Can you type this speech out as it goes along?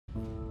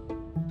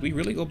we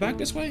really go back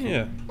this way?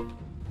 Yeah.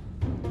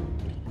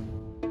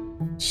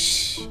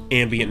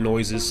 Ambient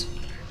noises.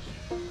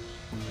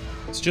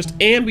 It's just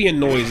ambient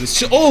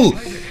noises. Oh!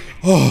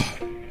 Oh!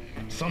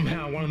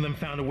 Somehow one of them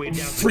found a way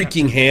down.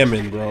 Freaking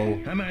Hammond,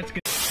 bro.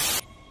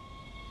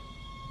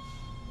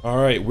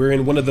 Alright, we're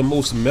in one of the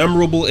most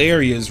memorable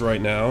areas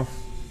right now.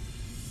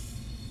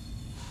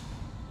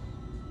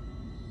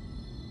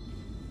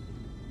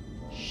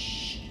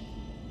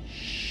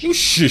 You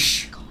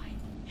shush.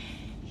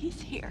 He's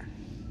here.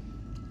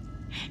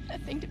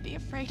 Nothing to be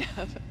afraid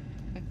of.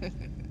 I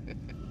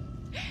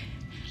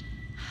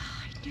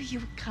knew you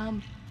would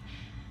come.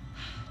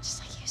 Just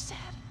like you said.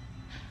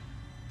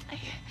 I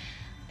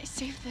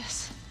saved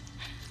this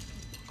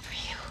for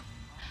you.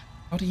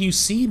 How do you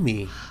see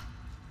me?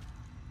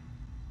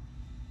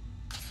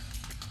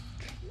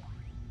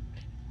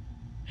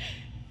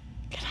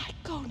 Can I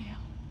go now?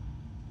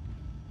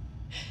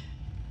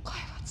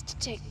 Claire wants to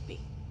take me.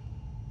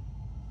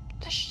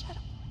 The shadow.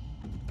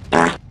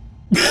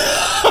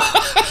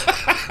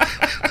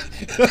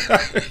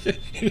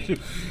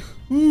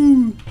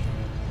 Ooh.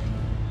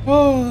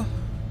 Oh.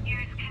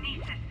 Use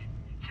kinesis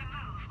to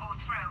move or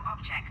throw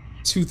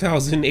objects.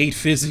 2008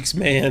 physics,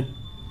 man.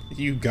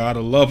 You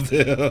gotta love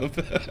them.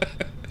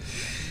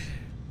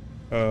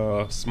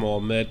 Small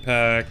med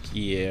pack.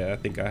 Yeah, I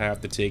think I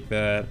have to take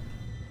that.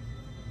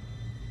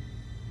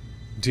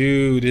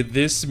 Dude,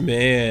 this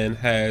man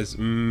has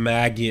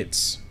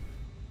maggots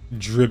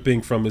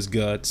dripping from his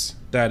guts.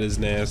 That is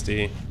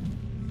nasty.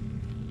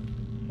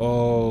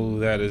 Oh,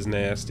 that is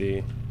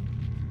nasty.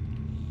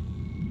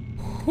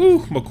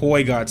 Whew,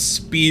 McCoy got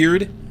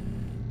speared.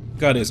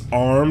 Got his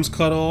arms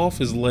cut off,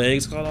 his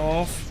legs cut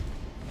off.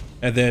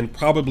 And then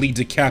probably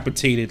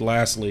decapitated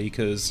lastly,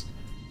 because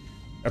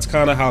that's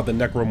kind of how the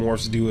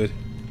necromorphs do it.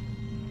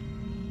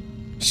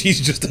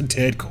 She's just a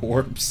dead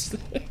corpse.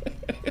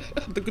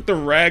 Look at the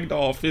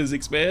ragdoll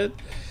physics, man.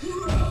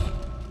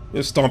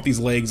 Just stomp these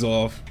legs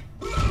off.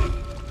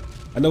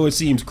 I know it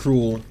seems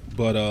cruel,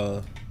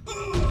 but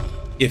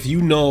if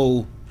you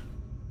know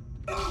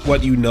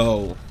what you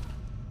know,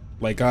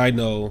 like I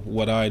know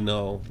what I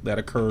know that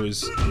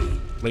occurs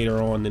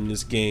later on in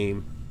this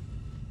game,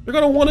 you're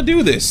gonna want to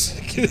do this.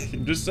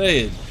 I'm just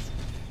saying.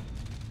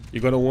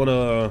 You're gonna want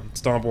to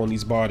stomp on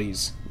these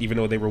bodies, even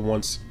though they were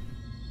once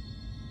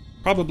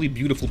probably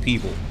beautiful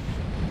people.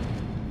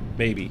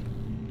 Maybe.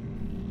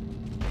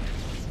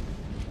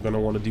 You're gonna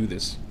want to do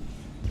this.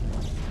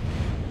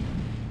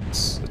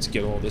 Let's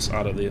get all this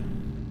out of the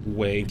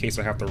way in case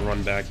I have to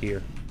run back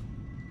here.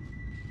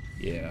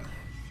 Yeah.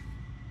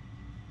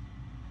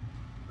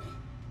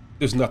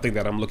 There's nothing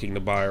that I'm looking to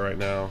buy right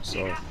now,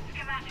 so.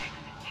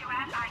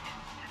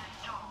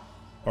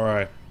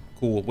 Alright,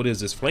 cool. What is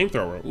this?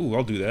 Flamethrower. Ooh,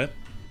 I'll do that.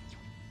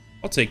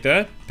 I'll take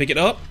that. Pick it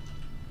up.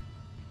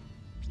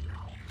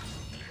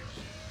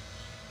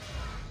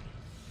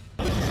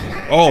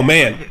 Oh,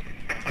 man.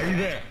 Are you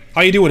there?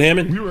 How you doing,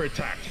 Hammond? We were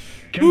attacked.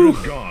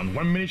 Kendra's gone.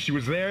 1 minute she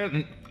was there,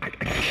 and I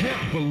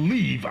can't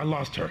believe I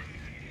lost her.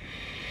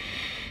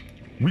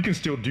 We can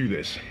still do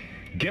this.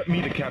 Get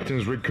me the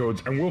captain's rig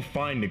codes, and we'll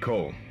find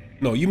Nicole.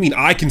 No, you mean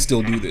I can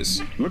still do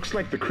this. Looks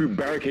like the crew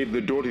barricaded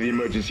the door to the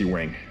emergency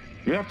wing.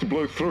 You have to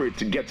blow through it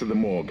to get to the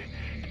morgue.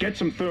 Get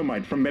some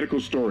thermite from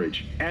medical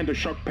storage, and a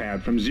shock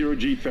pad from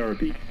zero-G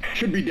therapy.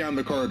 Should be down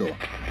the corridor.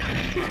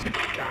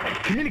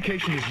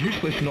 Communication is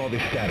useless in all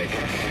this static.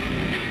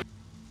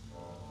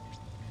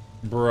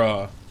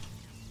 Bruh.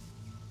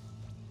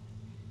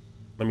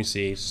 Let me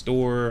see.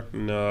 Store.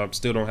 No, I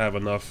still don't have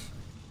enough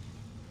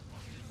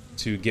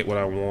to get what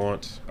I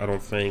want, I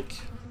don't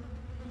think.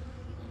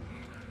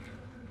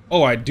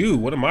 Oh, I do.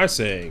 What am I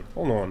saying?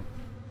 Hold on.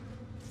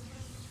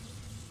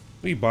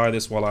 Let me buy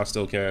this while I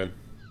still can.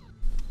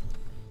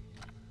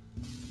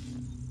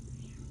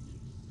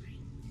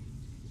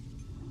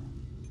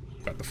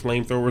 Got the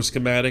flamethrower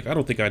schematic. I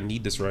don't think I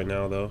need this right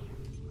now, though.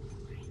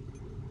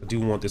 I do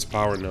want this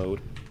power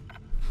node.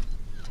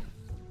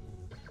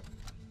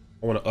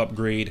 I want to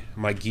upgrade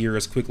my gear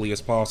as quickly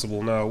as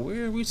possible. Now,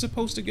 where are we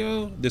supposed to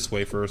go? This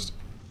way first.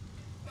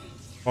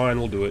 Fine,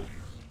 we'll do it.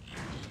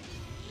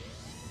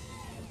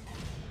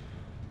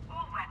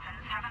 All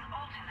weapons have an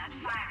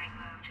alternate firing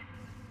mode.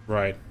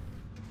 Right.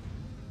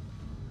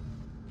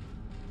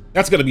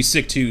 That's gonna be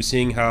sick too,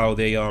 seeing how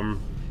they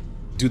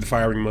do the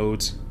firing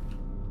modes.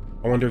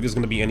 I wonder if there's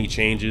gonna be any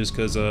changes,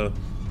 because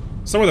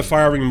some of the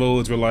firing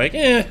modes were like,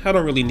 I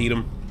don't really need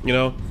them, you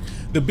know?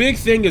 The big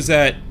thing is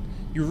that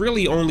you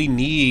really only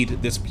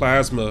need this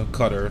plasma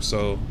cutter,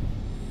 so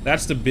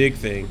that's the big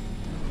thing.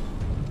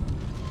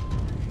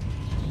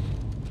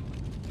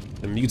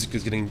 The music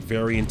is getting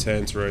very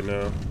intense right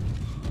now.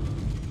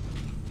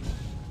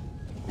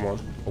 Come on,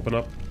 open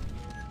up.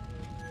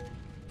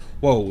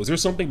 Whoa, is there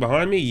something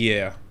behind me?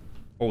 Yeah.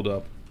 Hold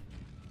up.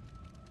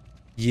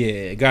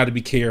 Yeah, gotta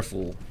be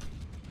careful.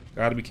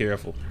 Gotta be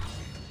careful.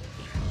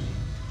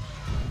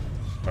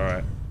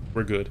 Alright,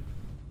 we're good.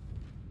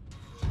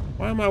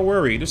 Why am I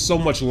worried? There's so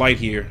much light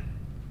here.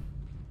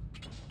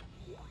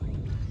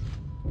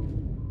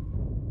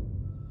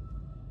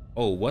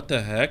 Oh, what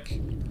the heck?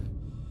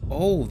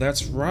 Oh,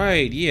 that's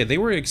right. Yeah, they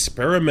were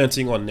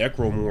experimenting on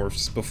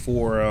necromorphs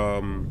before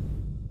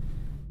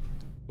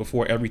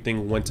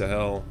everything went to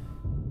hell.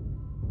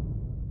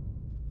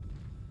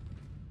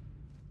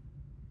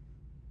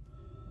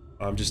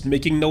 I'm just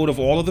making note of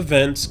all of the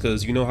vents,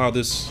 because you know how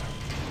this...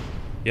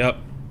 Yep,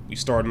 we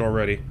starting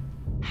already.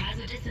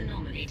 Hazardous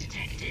anomaly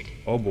detected.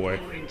 Oh boy.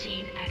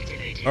 Quarantine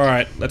activated.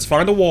 Alright, let's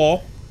find a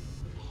wall.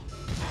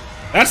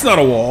 That's not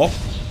a wall.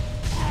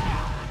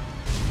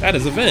 That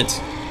is a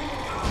vent.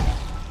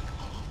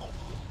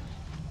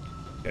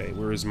 Okay,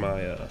 where is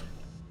my,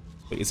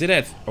 Wait, is it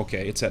at...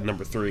 Okay, it's at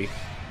number 3.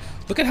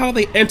 Look at how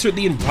they entered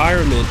the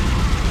environment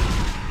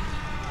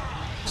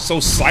so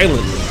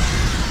silently.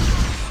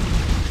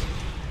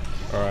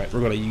 Alright,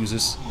 we're gonna use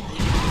this.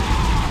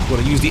 We're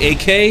gonna use the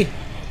AK.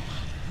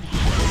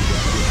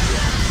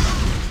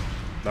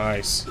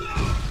 Nice.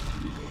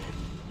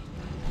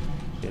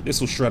 Yeah, this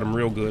will shred him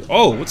real good.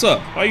 Oh, what's up?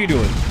 How you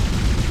doing?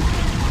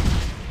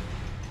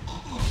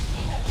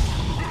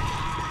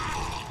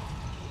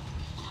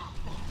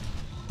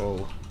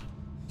 Oh,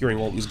 hearing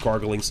all these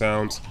gargling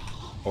sounds.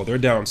 Oh, they're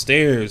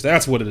downstairs.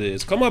 That's what it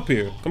is. Come up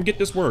here. Come get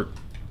this work.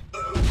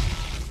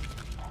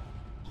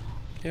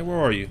 Yeah, where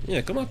are you?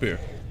 Yeah, come up here.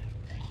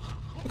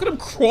 Look at him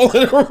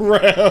crawling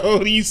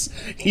around.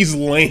 He's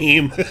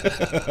lame.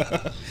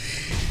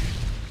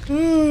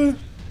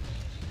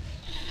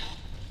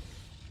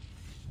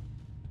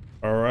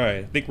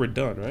 Alright, I think we're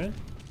done, right?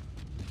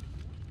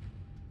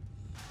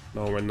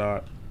 No, we're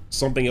not.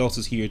 Something else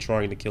is here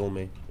trying to kill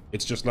me.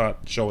 It's just not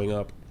showing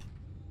up.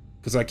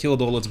 Because I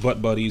killed all its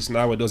butt buddies,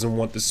 now it doesn't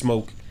want the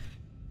smoke.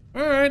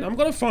 Alright, I'm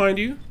gonna find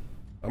you.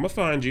 I'm gonna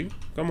find you.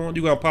 Come on,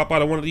 you gonna pop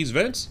out of one of these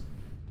vents?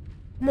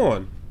 Come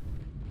on.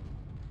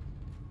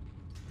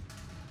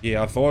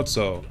 Yeah, I thought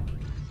so.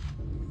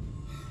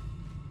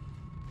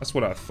 That's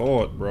what I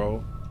thought,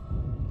 bro.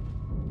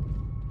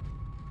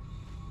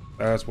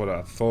 That's what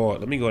I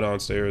thought. Let me go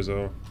downstairs,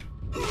 though.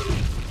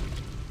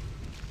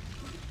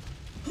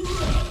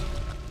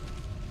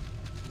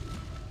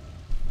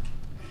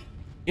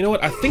 You know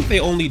what? I think they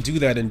only do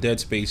that in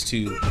Dead Space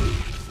 2.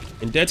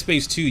 In Dead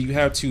Space 2, you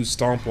have to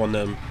stomp on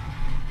them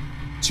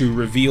to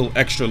reveal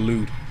extra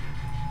loot.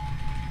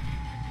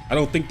 I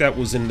don't think that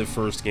was in the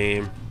first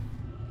game.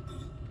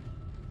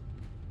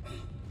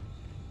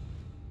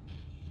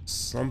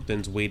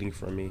 Something's waiting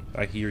for me.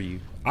 I hear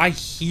you. I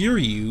hear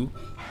you,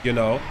 you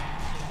know.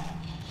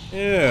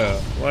 Yeah,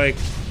 like...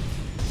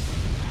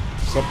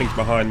 Something's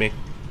behind me.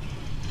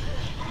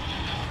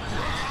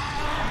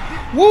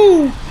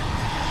 Woo!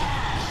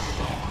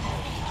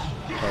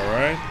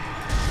 Alright.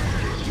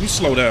 You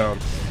slow down.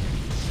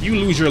 You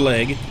lose your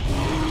leg.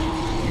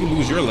 You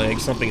lose your leg.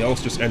 Something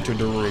else just entered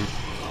the room.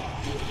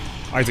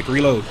 Isaac,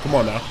 reload. Come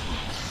on now.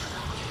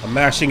 I'm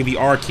mashing the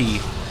R key.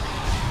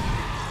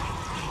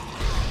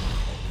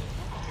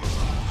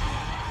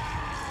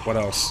 What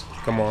else?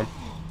 Come on.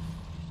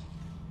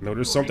 No,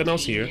 there's something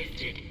else here.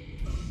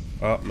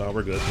 Oh, no,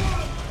 we're good.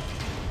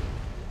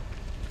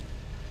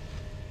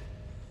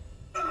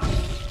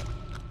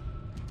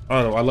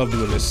 I don't know, I love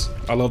doing this.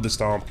 I love the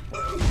stomp.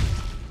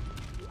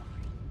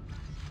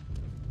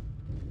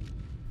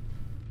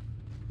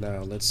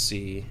 Now, let's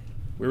see.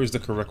 Where is the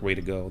correct way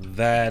to go?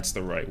 That's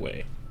the right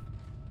way.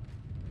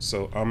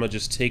 So, I'm gonna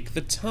just take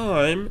the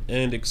time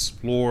and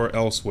explore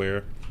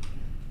elsewhere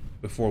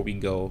before we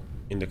go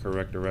in the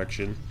correct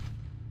direction.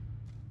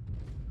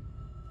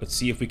 Let's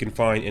see if we can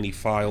find any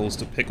files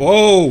to pick.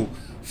 Whoa!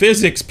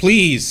 Physics,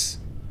 please!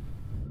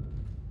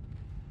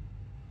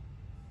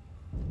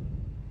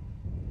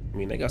 I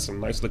mean, they got some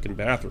nice looking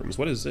bathrooms.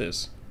 What is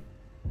this?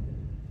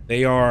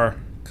 They are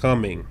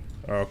coming.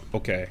 Oh,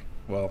 okay.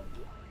 Well,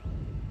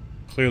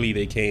 clearly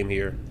they came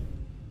here.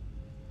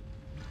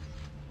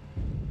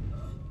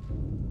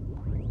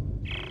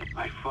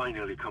 I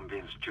finally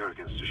convinced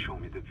Jurgens to show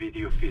me the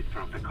video feed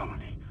from the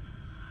colony.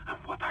 And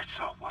what I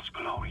saw was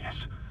glorious.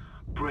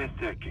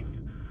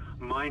 Breathtaking.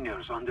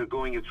 Miners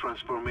undergoing a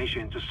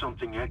transformation into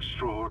something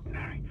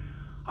extraordinary.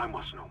 I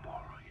must know more.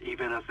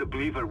 Even as the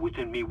believer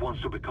within me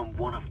wants to become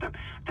one of them,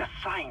 the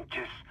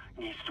scientist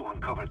needs to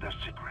uncover their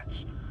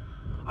secrets.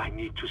 I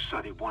need to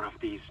study one of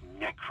these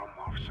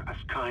necromorphs, as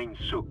Kyne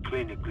so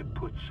clinically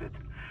puts it.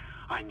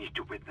 I need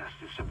to witness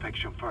this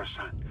infection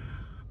firsthand.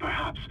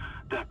 Perhaps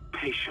that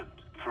patient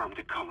from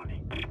the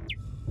colony.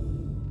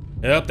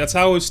 Yep, that's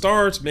how it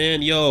starts,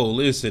 man. Yo,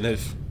 listen,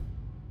 if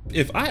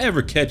I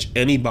ever catch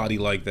anybody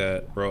like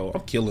that, bro,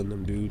 I'm killing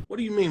them, dude. What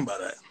do you mean by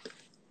that?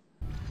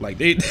 Like,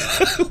 they...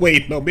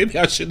 Wait, no, maybe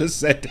I shouldn't have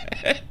said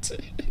that.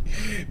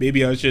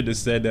 Maybe I shouldn't have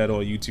said that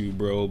on YouTube,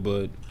 bro,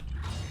 but...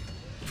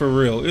 For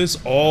real, it's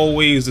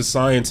always the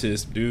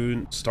scientist,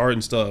 dude,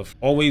 starting stuff.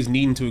 Always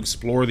needing to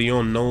explore the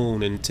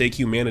unknown and take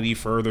humanity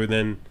further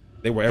than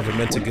they were ever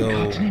meant to go. What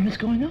in God's name is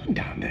going on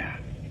down there?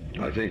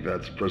 I think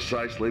that's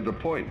precisely the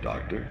point,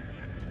 Doctor.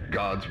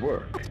 God's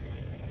work.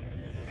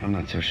 I'm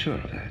not so sure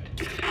of that.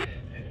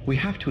 We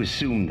have to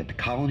assume that the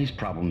colony's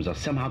problems are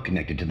somehow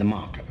connected to the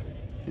marker.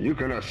 You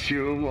can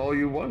assume all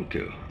you want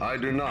to. I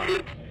do not.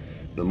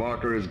 The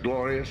marker is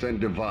glorious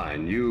and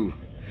divine. You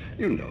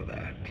know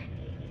that.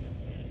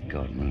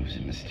 God moves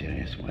in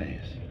mysterious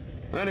ways.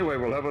 Anyway,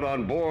 we'll have it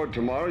on board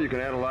tomorrow. You can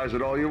analyze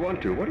it all you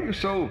want to. What are you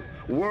so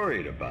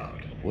worried about?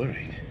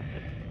 Worried?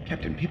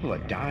 Captain, people are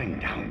dying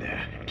down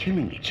there,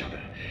 killing each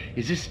other.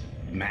 Is this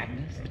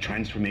madness the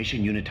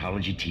transformation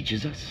unitology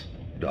teaches us?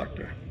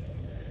 Doctor.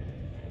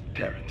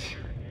 Terrence.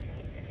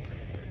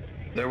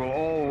 There will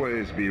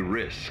always be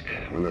risk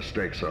when the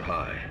stakes are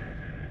high.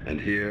 And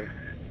here,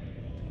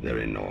 they're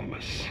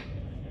enormous.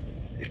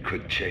 It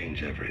could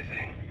change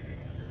everything.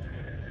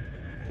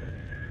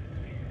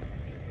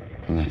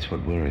 And that's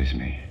what worries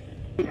me.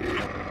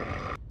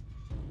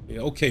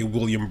 Yeah, okay,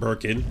 William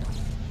Birkin.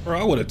 Bro,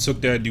 I would have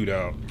took that dude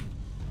out.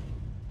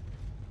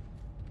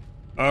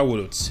 I would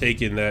have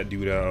taken that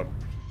dude out.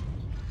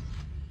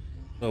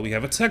 Oh, we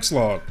have a text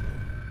log.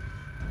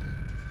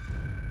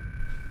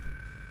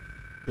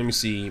 Let me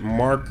see.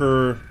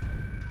 Marker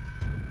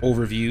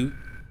overview.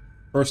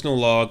 Personal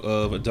log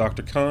of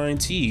Dr. Kyne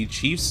T,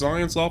 Chief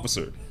Science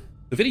Officer.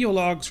 The video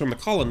logs from the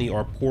colony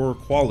are poor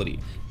quality,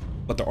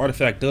 but the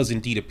artifact does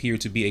indeed appear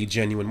to be a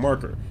genuine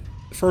marker,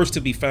 the first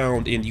to be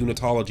found in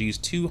Unitology's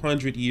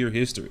 200-year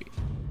history.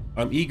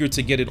 I'm eager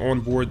to get it on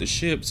board the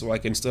ship so I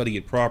can study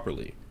it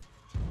properly.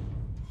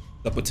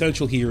 The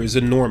potential here is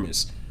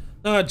enormous,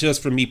 not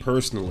just for me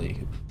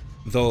personally,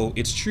 though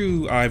it's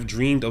true I've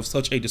dreamed of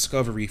such a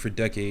discovery for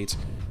decades,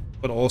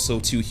 but also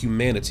to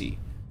humanity,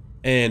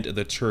 and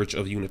the Church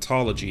of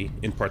Unitology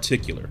in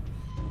particular.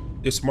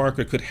 This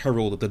marker could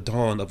herald the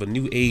dawn of a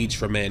new age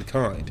for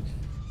mankind,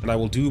 and I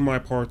will do my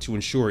part to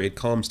ensure it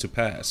comes to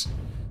pass.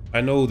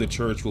 I know the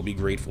Church will be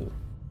grateful,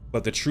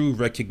 but the true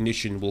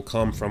recognition will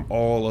come from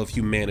all of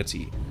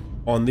humanity.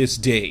 On this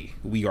day,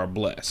 we are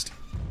blessed.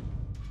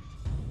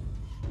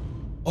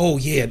 Oh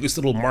yeah, this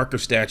little marker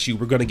statue,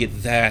 we're gonna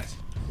get that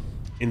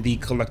in the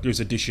collector's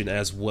edition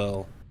as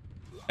well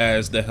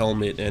as the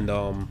helmet and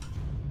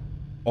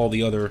all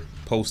the other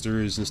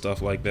posters and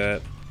stuff like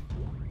that.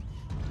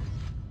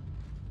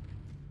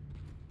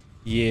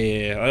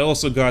 Yeah, I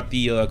also got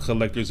the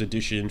collector's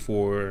edition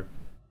for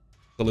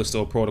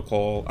Callisto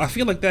Protocol. I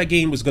feel like that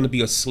game was gonna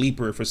be a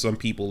sleeper for some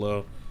people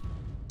though.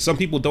 Some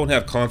people don't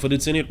have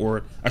confidence in it,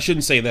 or I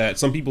shouldn't say that,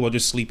 some people are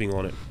just sleeping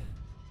on it.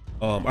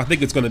 I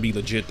think it's gonna be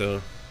legit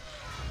though.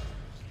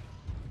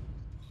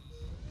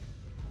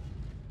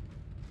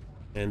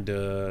 And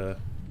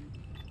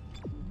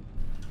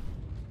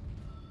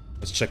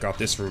let's check out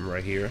this room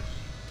right here.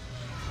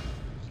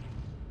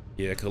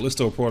 Yeah,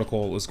 Callisto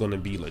Protocol is gonna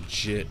be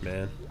legit,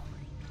 man.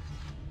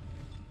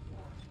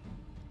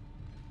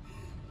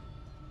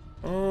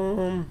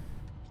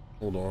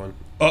 Hold on.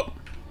 Up.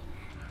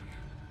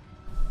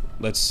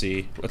 Let's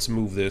see. Let's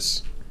move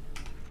this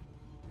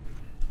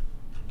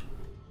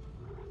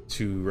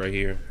to right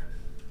here.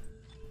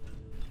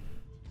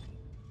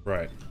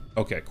 Right.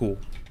 Okay, cool.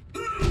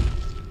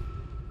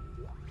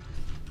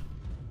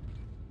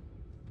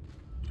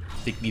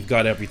 I think we've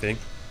got everything.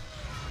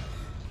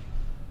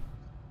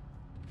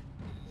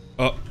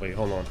 Oh, wait,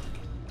 hold on.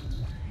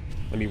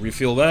 Let me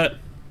refill that.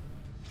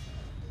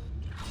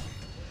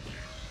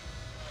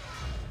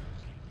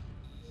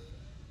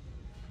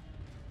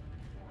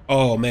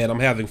 Oh man, I'm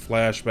having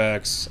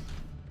flashbacks.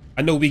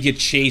 I know we get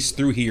chased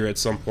through here at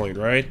some point,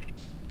 right?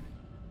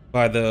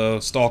 By the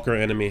stalker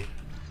enemy.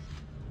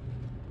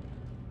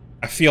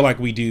 I feel like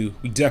we do.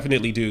 We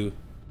definitely do.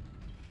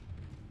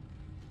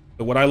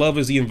 But what I love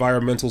is the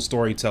environmental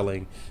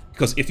storytelling.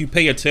 Because if you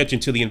pay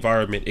attention to the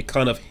environment, it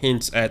kind of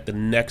hints at the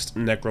next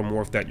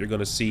necromorph that you're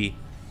going to see.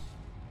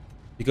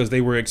 Because they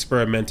were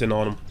experimenting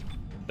on them.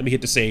 Let me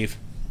hit the save.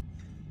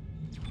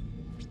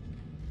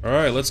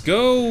 Alright, let's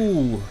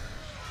go!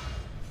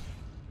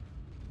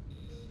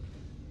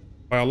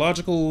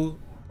 Biological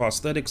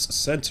Prosthetics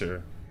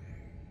Center.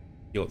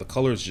 Yo, the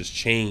colors just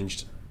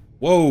changed.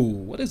 Whoa,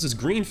 what is this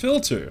green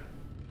filter?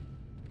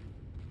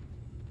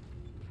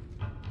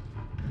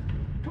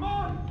 Come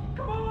on!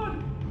 Come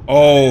on!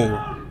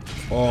 Oh.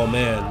 Oh,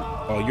 man.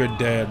 Oh, you're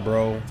dead,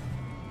 bro.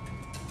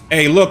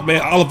 Hey, look,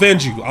 man. I'll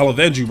avenge you. I'll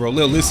avenge you, bro.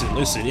 Listen,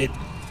 listen.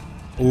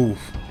 Oof.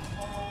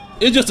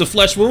 It's just a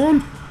flesh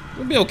wound.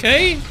 It'll be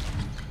okay.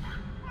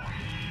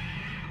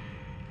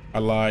 I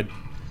lied.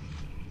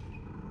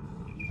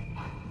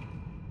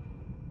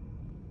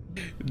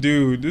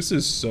 Dude, this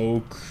is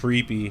so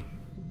creepy.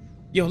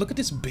 Yo, look at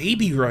this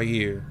baby right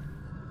here.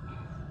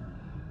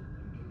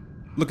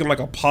 Looking like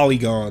a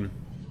polygon.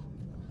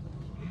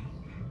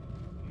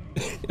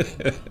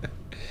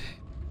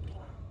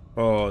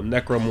 Oh,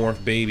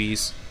 necromorph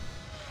babies.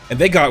 And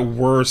they got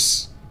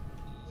worse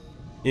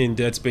in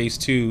Dead Space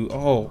 2.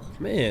 Oh,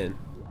 man.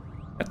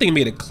 That thing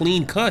made a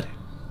clean cut.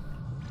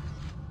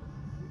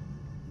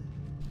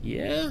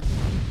 Yeah?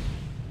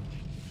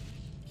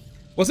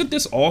 Wasn't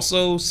this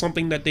also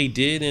something that they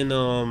did in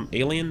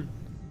Alien?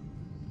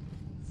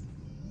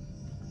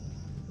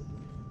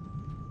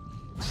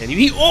 And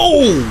he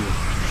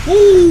oh!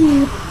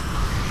 Ooh!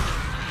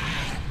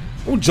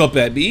 Don't jump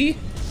at me.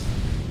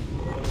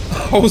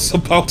 I was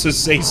about to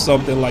say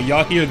something like,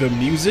 y'all hear the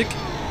music?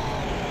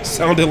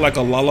 Sounded like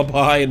a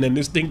lullaby, and then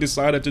this thing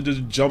decided to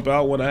just jump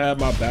out when I had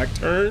my back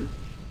turned?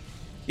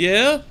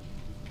 Yeah?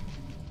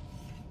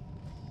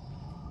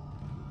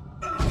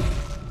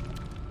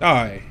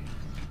 Die.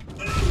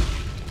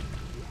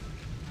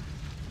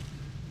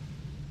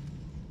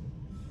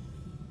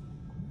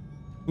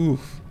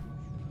 Oof.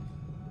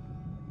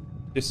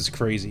 This is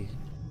crazy.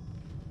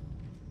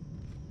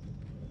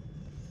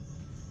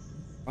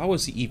 Why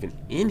was he even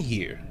in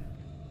here?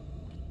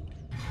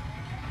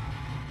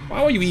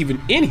 Why were you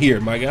even in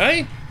here, my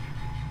guy?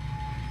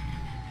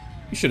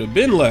 You should have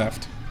been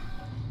left.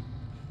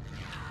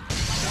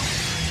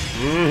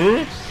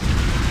 Mm-hmm.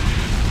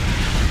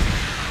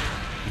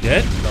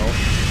 Dead? No.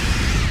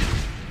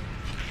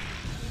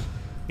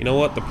 You know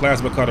what? The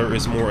plasma cutter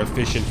is more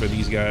efficient for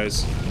these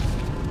guys.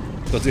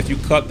 Because if you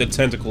cut the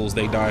tentacles,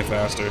 they die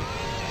faster.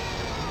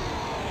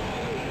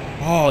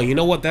 Oh, you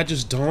know what? That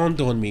just dawned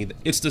on me.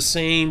 It's the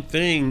same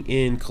thing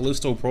in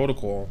Callisto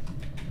Protocol.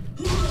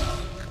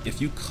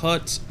 If you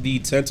cut the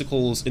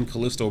tentacles in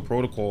Callisto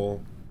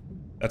Protocol,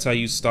 that's how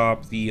you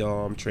stop the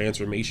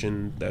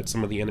transformation that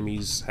some of the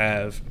enemies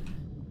have.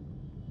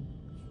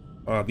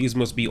 These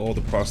must be all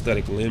the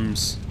prosthetic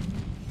limbs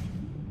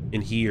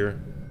in here.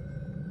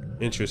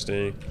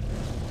 Interesting.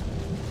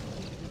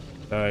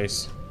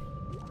 Nice.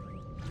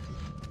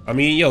 I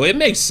mean, yo, it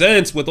makes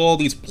sense with all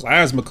these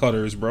plasma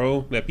cutters,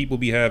 bro, that people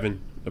be having,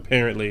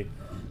 apparently.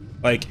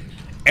 Like,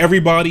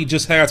 everybody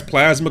just has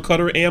plasma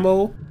cutter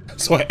ammo,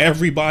 so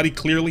everybody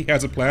clearly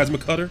has a plasma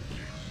cutter.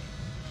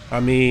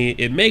 I mean,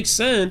 it makes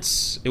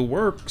sense. It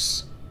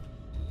works.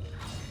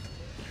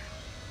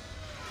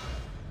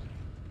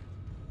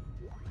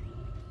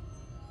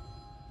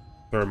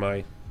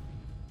 Thermite.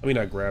 Let me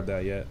not grab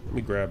that yet. Let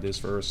me grab this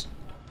first.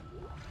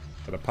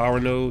 Got a power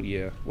node?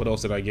 Yeah. What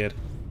else did I get?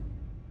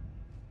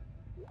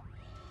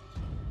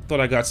 Thought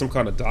I got some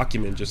kind of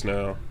document just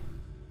now.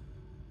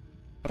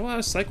 How do I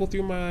cycle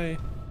through my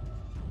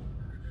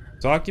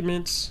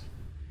documents?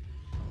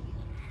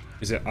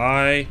 Is it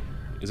I?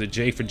 Is it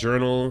J for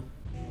journal?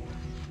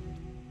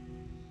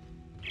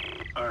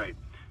 Alright.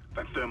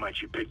 That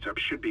thermite you picked up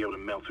should be able to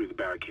melt through the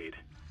barricade.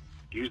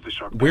 Use the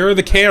sharp. Where are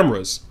the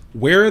cameras?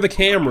 Where are the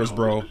cameras,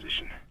 bro?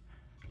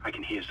 I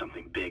can hear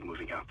something big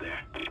moving out there.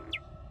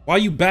 Why are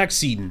you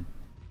backseating?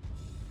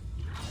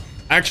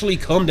 Actually,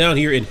 come down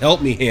here and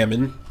help me,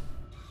 Hammond.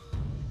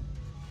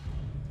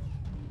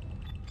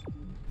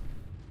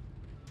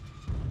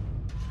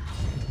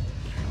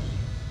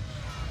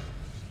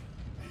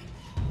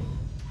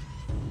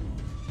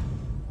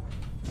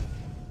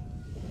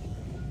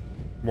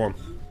 Come on.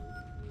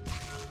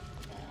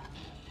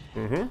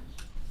 Mm-hmm.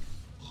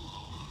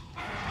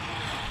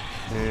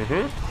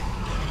 Mm-hmm.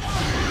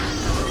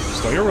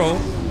 Slow your roll.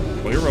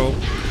 Slow your roll.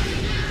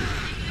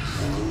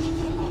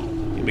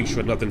 Make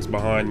sure nothing's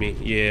behind me.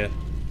 Yeah.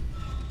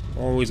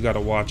 Always gotta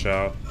watch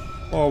out.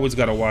 Always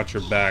gotta watch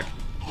your back.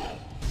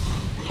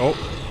 Oh.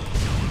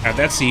 Have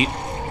that seat.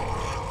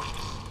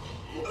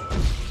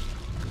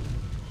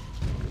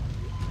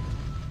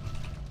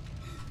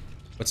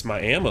 What's my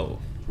ammo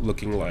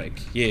looking like?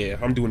 Yeah,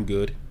 I'm doing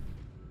good.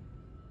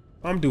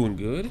 I'm doing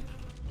good.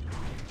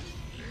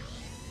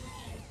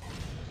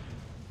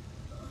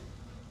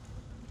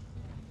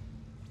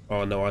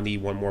 Oh no, I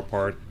need one more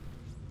part.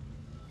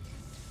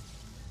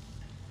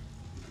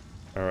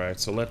 Alright,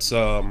 so let's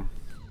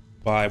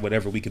buy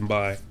whatever we can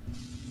buy.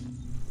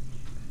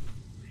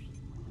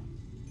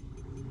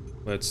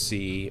 Let's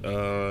see,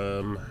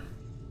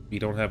 we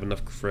don't have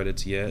enough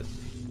credits yet.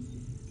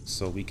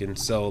 So we can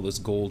sell this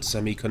gold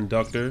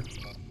semiconductor.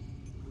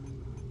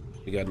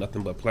 We got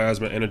nothing but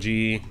plasma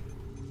energy.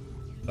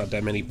 Not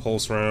that many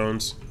pulse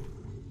rounds.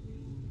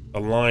 A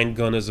line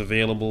gun is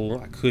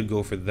available. I could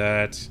go for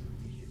that.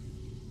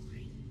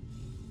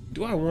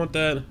 Do I want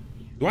that?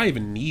 Do I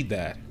even need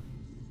that?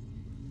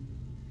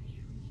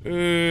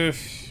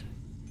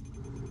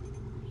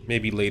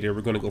 Maybe later.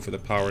 We're gonna go for the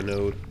power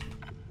node.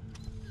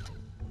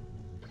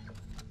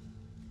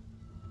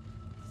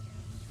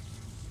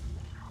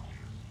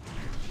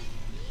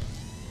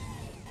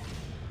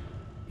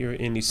 You're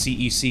in the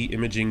CEC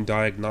Imaging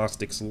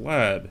Diagnostics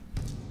Lab.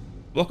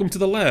 Welcome to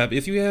the lab.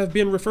 If you have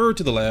been referred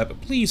to the lab,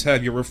 please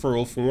have your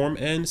referral form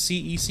and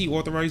CEC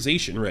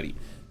authorization ready,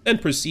 and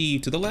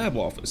proceed to the lab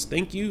office.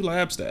 Thank you,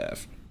 lab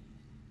staff.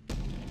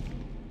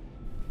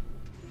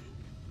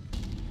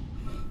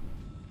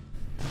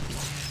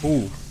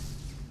 Ooh.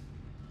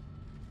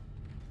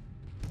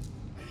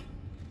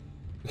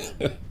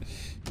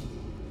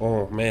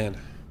 Oh man,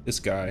 this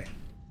guy.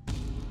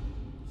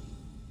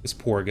 This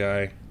poor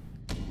guy.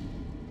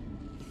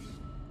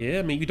 Yeah,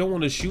 I mean, you don't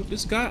want to shoot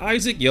this guy,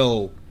 Isaac?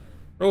 Yo,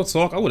 real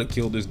talk, I would have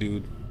killed this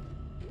dude.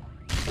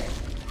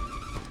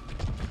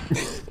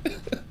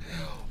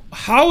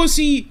 How is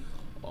he?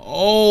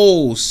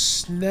 Oh,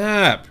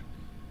 snap.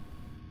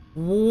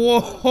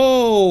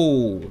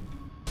 Whoa.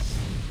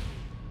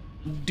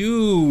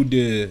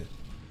 Dude.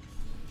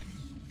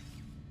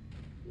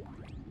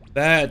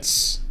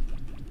 That's...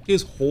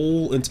 His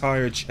whole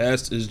entire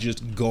chest is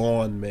just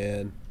gone,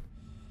 man.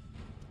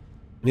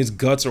 And his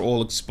guts are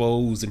all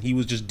exposed, and he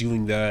was just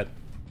doing that.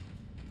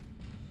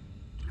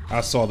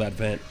 I saw that,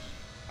 Vent.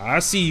 I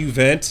see you,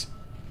 Vent.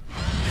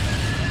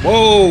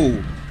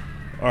 Whoa!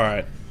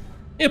 Alright.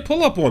 Yeah,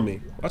 pull up on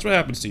me. Watch what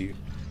happens to you.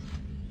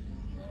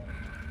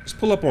 Just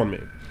pull up on me.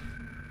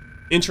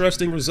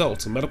 Interesting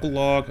results. Medical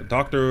log,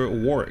 Dr.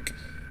 Warwick.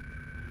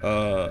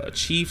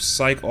 Chief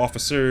Psych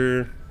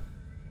Officer.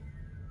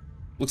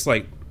 Looks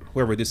like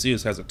whoever this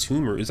is has a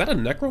tumor. Is that a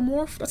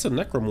necromorph? That's a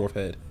necromorph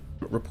head.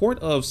 Report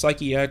of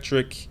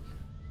psychiatric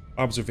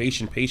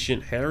observation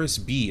patient Harris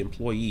B,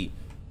 employee.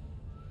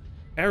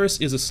 Harris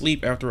is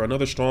asleep after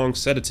another strong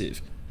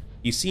sedative.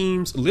 He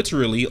seems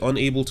literally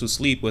unable to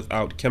sleep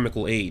without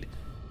chemical aid.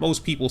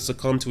 Most people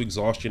succumb to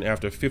exhaustion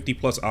after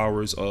 50+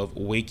 hours of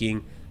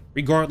waking,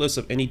 regardless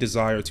of any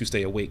desire to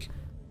stay awake.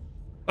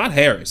 Not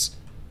Harris.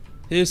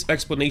 His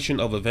explanation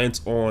of events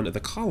on the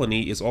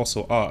colony is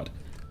also odd,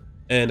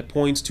 and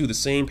points to the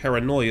same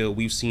paranoia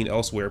we've seen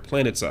elsewhere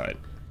planetside.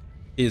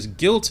 His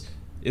guilt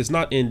is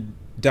not in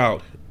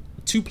doubt.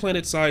 2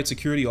 planetside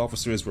security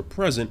officers were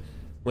present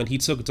when he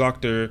took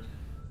Dr.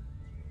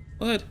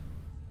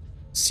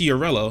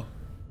 Ciarello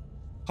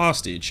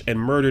hostage and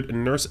murdered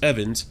Nurse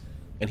Evans,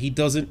 and he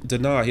doesn't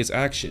deny his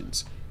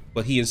actions,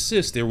 but he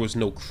insists there was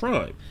no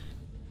crime,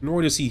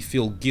 nor does he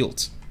feel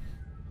guilt.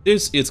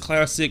 This is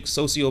classic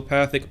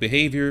sociopathic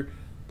behavior,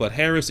 but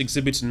Harris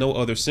exhibits no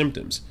other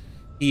symptoms.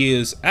 He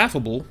is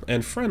affable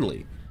and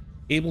friendly,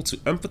 able to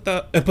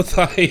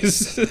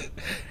empathize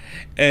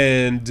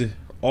and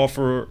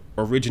offer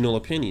original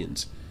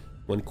opinions.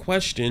 When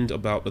questioned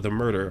about the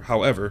murder,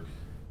 however,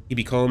 he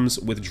becomes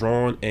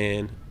withdrawn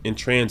and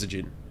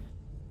intransigent,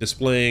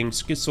 displaying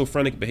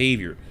schizophrenic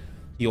behavior.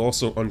 He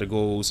also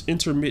undergoes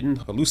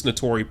intermittent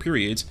hallucinatory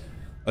periods,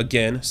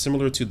 again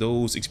similar to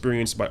those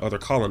experienced by other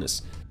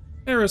colonists.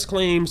 Harris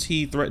claims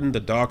he threatened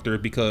the doctor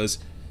because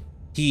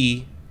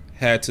he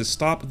had to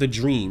stop the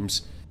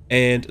dreams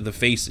and the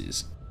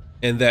faces,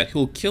 and that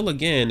he'll kill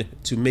again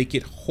to make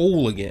it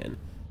whole again.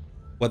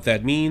 What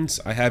that means,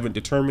 I haven't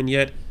determined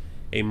yet.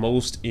 A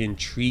most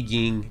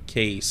intriguing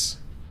case.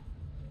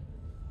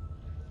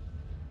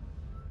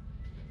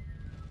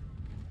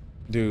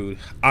 Dude,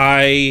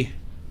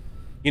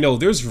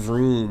 there's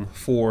room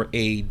for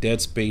a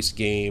Dead Space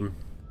game,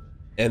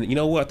 and you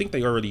know what? I think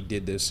they already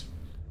did this,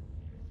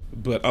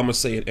 but I'm gonna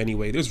say it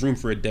anyway. There's room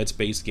for a Dead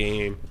Space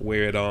game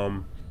where it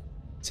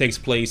takes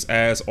place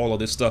as all of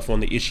this stuff on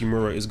the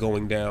Ishimura is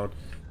going down.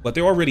 But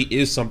there already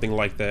is something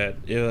like that.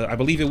 I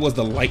believe it was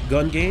the light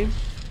gun game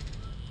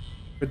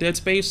for Dead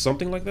Space,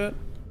 something like that.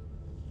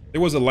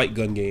 There was a light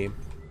gun game,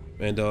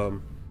 and let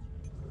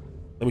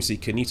me see,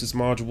 kinesis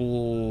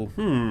module.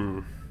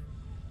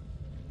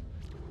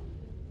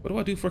 What do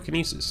I do for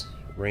kinesis?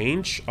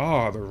 Range?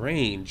 Ah, the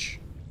range.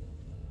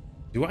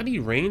 Do I need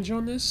range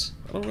on this?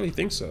 I don't really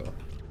think so.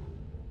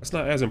 That's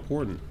not as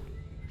important.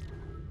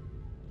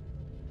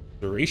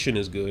 Duration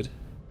is good.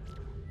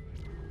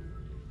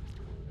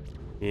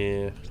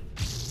 Yeah,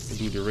 we'll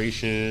do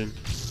duration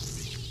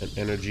and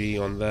energy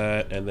on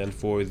that, and then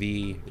for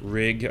the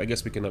rig, I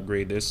guess we can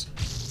upgrade this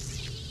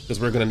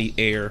because we're gonna need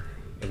air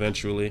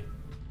eventually.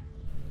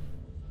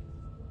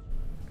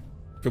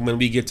 From when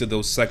we get to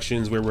those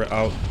sections where we're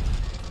out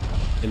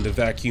in the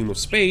vacuum of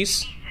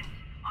space.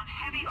 On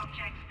heavy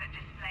objects that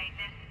display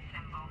this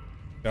symbol.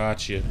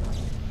 Gotcha.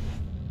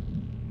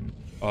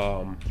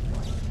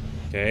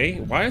 Okay,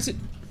 why is it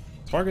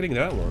targeting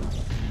that one?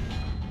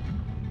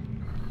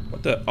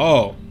 What the?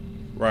 Oh,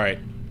 right.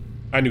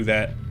 I knew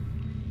that.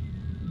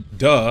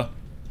 Duh.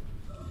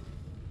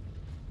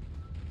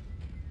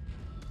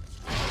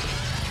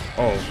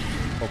 Oh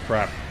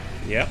crap.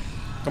 Yep.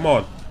 Come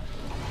on.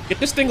 Get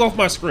this thing off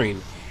my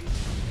screen.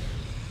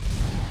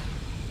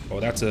 Oh,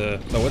 that's a...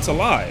 No, it's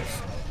alive.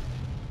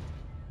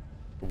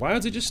 Why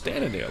is it just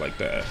standing there like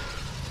that?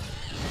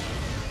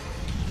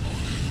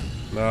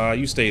 Nah,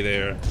 you stay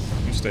there.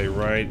 You stay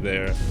right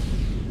there.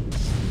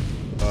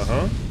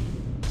 Uh-huh.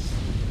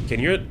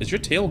 Is your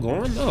tail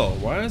gone? No.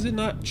 Why is it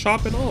not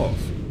chopping off?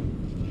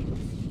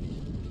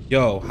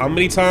 Yo, how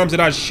many times did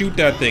I shoot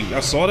that thing?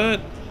 I saw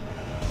that?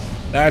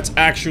 That's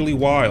actually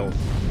wild.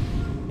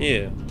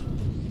 Yeah.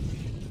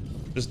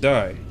 Just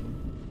die.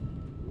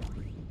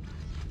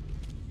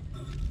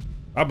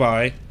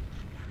 Bye-bye.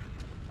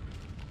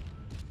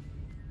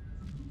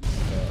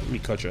 Let me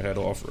cut your head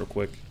off real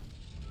quick.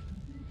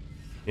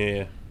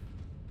 Yeah.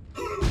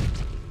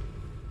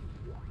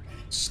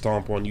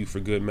 Stomp on you for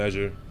good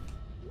measure.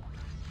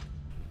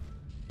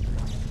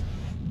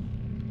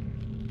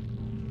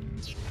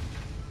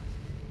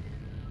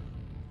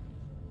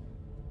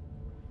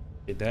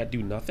 Did that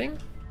do nothing?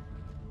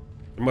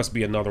 There must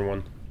be another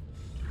one.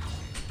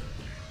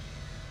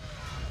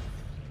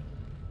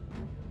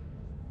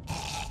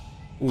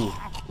 Ooh,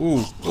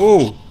 ooh,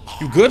 ooh.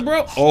 You good,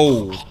 bro?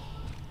 Oh.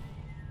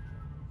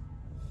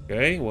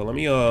 Okay, well, let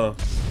me,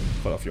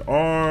 cut off your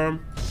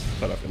arm,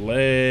 cut off your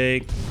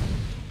leg.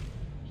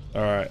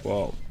 Alright,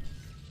 well,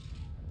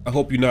 I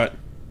hope you're not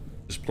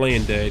just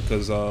playing dead,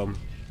 because, you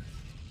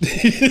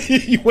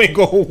ain't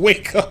gonna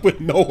wake up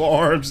with no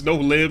arms, no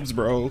limbs,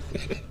 bro.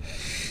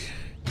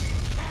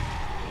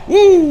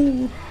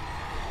 Woo!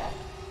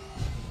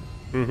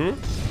 Mm-hmm.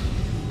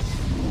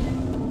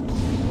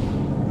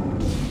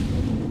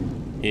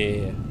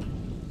 Yeah.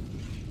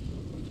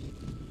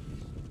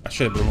 I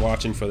should have been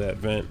watching for that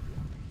vent.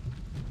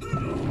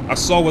 I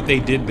saw what they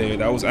did there.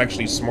 That was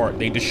actually smart.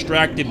 They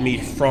distracted me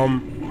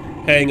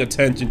from paying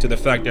attention to the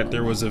fact that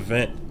there was a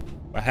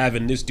vent by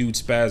having this dude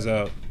spaz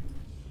out.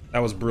 That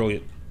was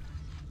brilliant.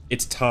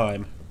 It's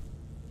time.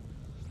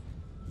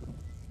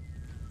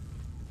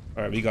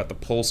 Alright, we got the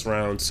pulse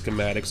round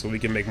schematic so we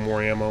can make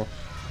more ammo.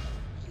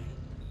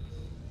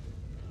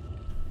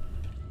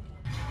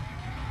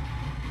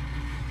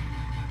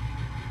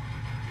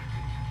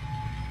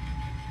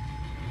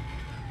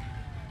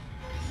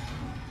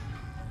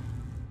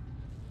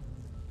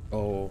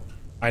 Oh,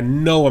 I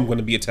know I'm going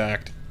to be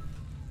attacked.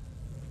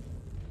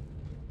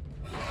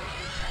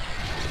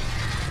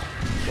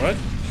 What?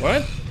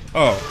 What?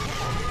 Oh.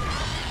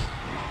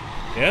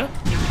 Yeah?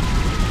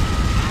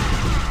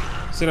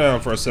 Sit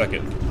down for a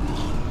second.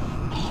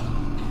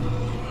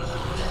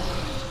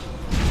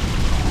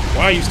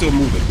 Why are you still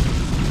moving?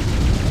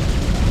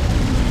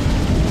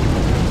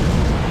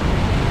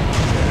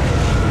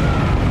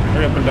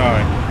 Hurry up and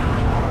die.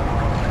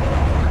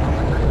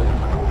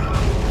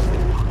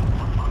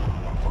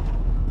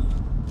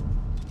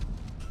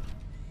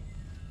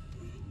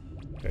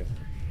 Okay,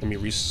 let me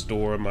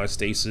restore my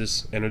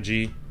stasis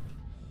energy.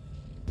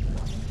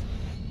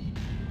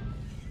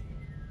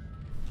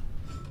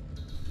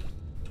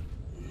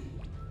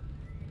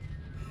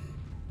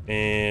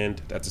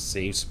 And that's a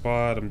safe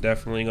spot. I'm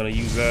definitely gonna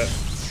use that.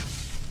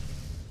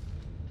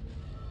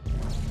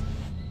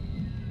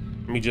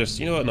 Let me just,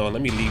 you know what? No,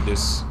 let me leave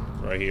this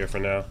right here for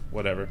now.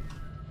 Whatever.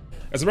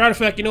 As a matter of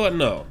fact, you know what?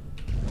 No.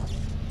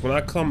 When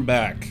I come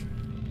back,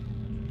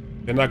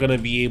 they're not gonna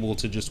be able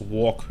to just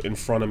walk in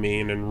front of me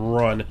and then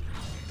run.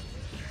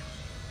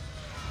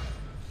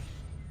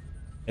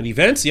 And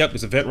events? Yep,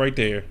 there's a vent right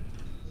there.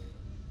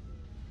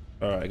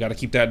 Alright, gotta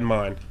keep that in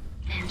mind.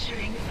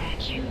 Entering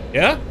vacuum.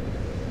 Yeah?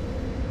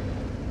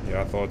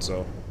 Yeah, I thought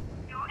so.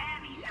 Your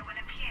air meter will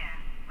appear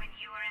when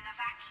you are in a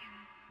vacuum.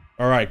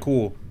 Alright,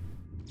 cool.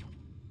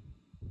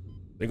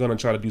 They're gonna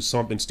try to do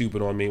something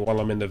stupid on me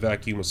while I'm in the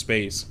vacuum of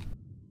space.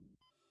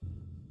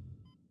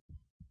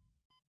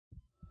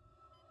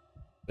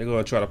 They're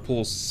gonna try to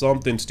pull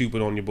something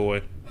stupid on you,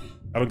 boy.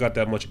 I don't got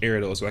that much air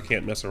though, so I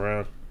can't mess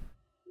around.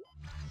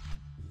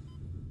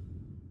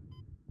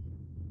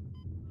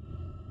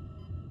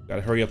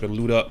 Gotta hurry up and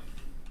loot up.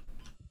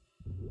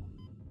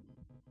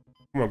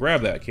 Come on,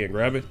 grab that. Can't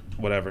grab it?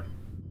 Whatever.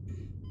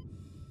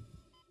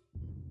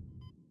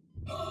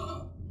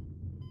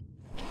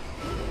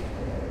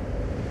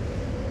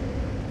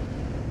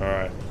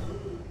 Alright.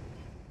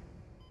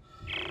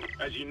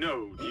 As you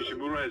know,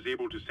 Ishimura is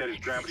able to set his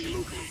gravity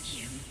locally.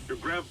 Your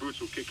grav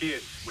boots will kick in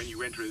when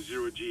you enter a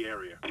zero-G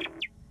area.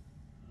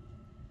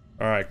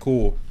 Alright,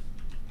 cool.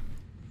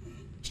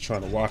 Just trying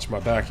to watch my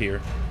back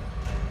here.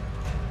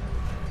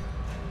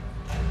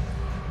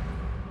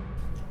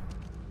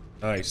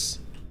 Nice.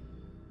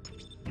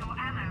 Your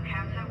ammo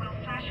counter will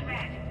flash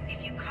red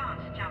if you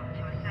can't jump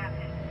to a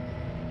surface.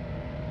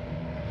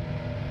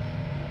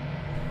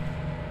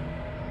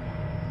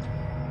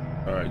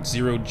 Alright,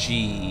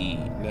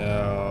 0G.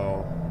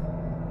 Now...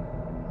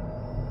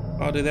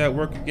 how did that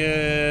work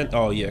again?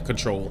 Oh yeah,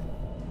 control.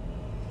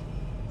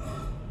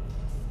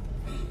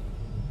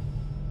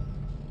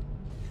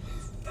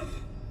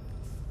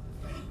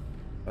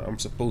 I'm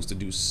supposed to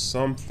do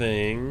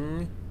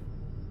something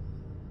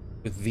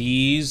with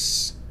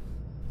these.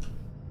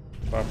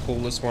 If I pull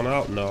this one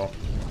out, no.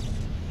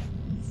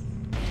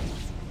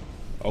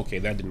 Okay,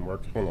 that didn't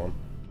work. Hold on.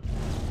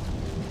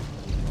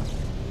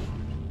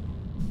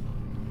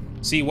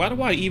 See, why would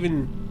I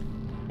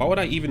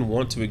even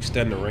want to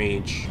extend the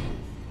range?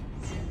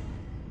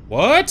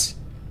 What?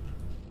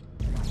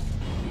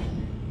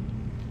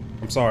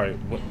 I'm sorry,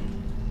 what?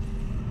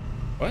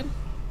 What?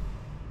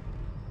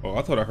 Oh,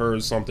 I thought I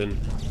heard something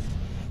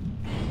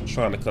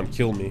trying to come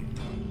kill me.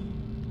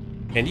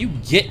 Can you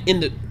get in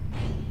the...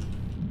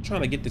 I'm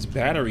trying to get this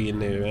battery in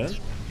there, man.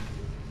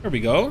 There we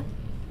go.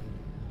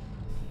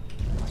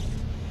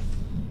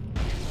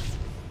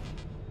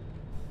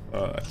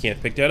 I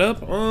can't pick that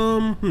up.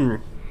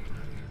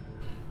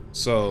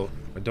 So,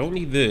 I don't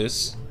need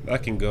this.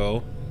 That can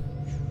go.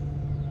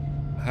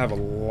 I have a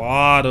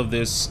lot of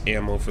this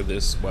ammo for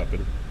this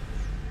weapon.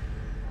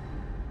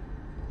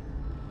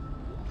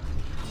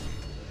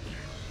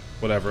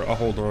 Whatever, I'll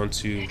hold on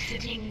to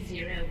Exiting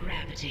zero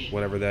gravity.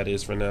 whatever that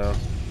is for now.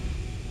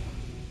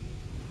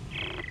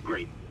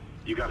 Great.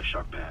 You got a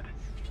shock pad.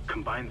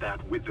 Combine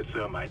that with the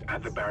thermite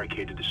at the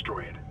barricade to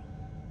destroy it.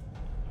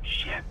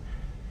 Shit.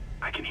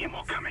 I can hear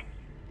more coming.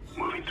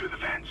 Moving through the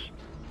vents.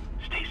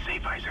 Stay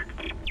safe, Isaac.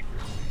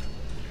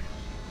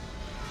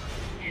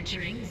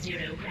 Entering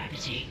zero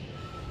gravity.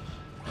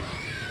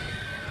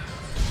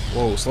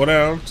 Whoa, slow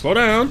down, slow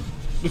down.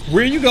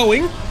 Where are you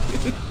going?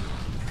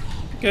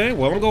 Okay,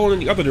 well, I'm going in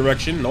the other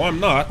direction. No, I'm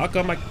not. How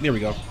come I... there we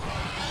go.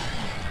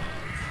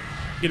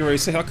 Getting ready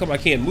to say, how come I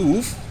can't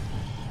move?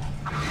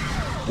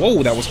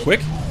 Whoa, that was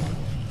quick.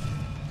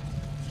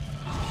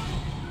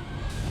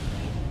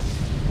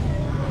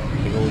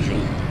 There goes your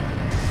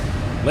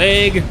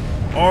leg,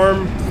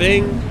 arm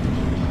thing.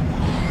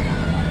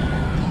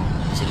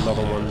 There's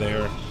another one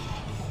there.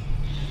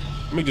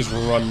 Let me just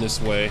run this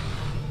way.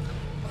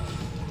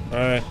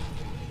 Alright.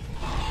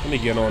 Let me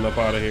get on up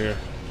out of here.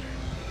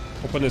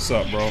 Open this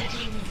up, bro.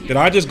 Did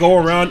I just go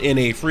around in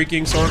a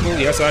freaking circle?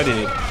 Yes, I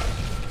did.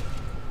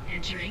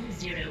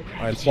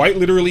 I quite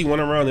literally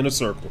went around in a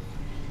circle.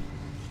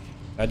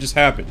 That just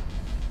happened.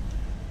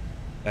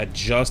 That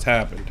just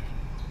happened.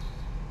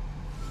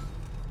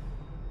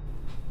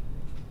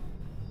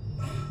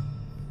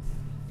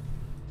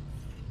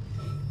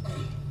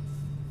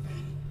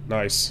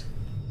 Nice.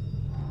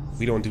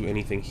 We don't do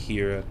anything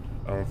here,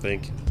 I don't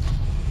think.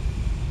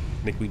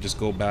 I think we just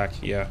go back,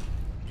 yeah.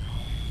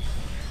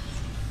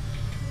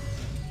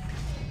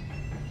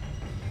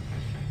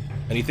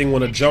 Anything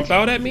want to jump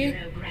out at me?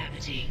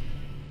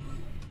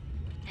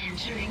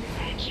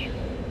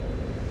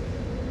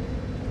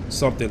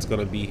 Something's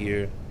gonna be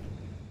here.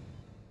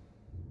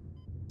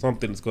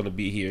 Something's gonna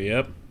be here,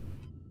 yep.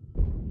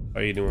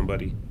 How you doing,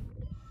 buddy?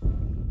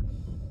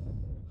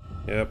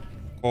 Yep,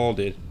 called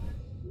it.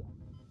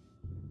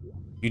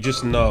 You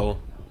just know.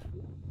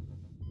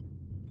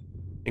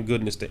 Thank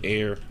goodness the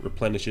air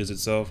replenishes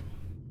itself.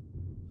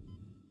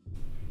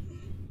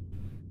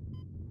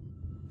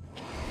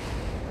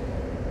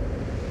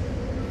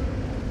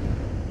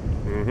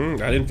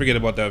 I didn't forget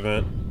about that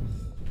vent.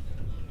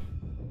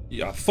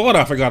 Yeah, I thought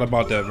I forgot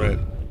about that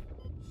vent.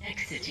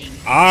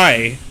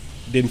 I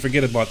didn't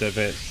forget about that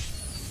vent.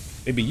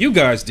 Maybe you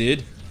guys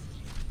did,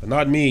 but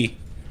not me.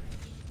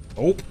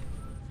 Oh,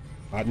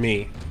 not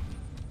me.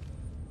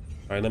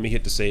 Alright, let me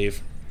hit the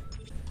save.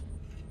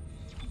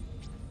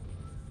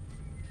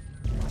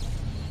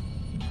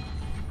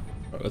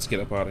 Alright, let's get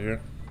up out of here.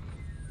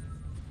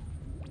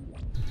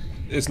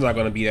 It's not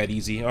gonna be that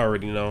easy, I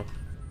already know.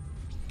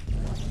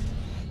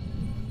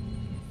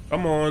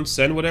 Come on,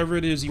 send whatever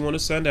it is you want to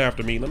send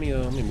after me. Let me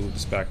move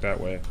this back that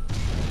way.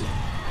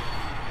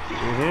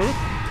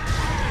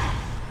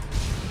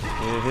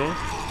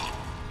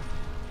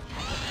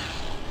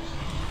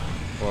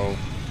 Whoa.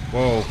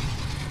 Whoa.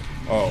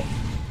 Oh.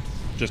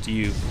 Just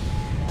you.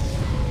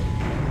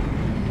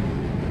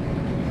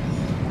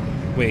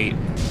 Wait.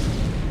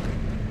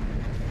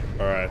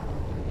 Alright.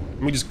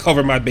 Let me just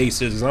cover my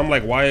bases. I'm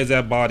like, why is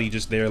that body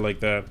just there like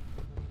that?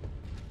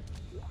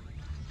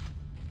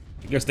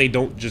 I guess they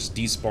don't just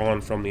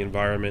despawn from the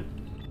environment.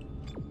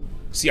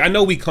 See, I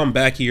know we come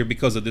back here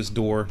because of this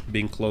door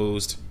being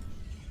closed.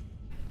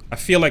 I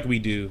feel like we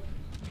do.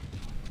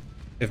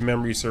 If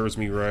memory serves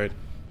me right.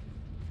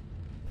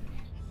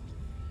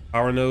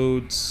 Power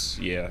nodes.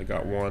 Yeah, I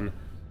got one.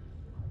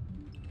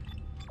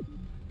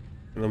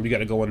 And then we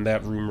gotta go in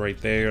that room right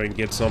there and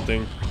get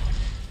something.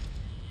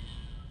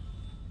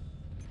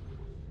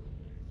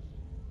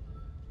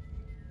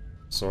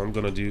 So I'm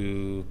gonna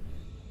do...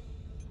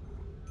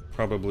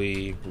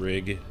 probably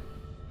rig.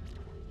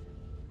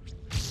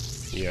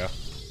 Yeah.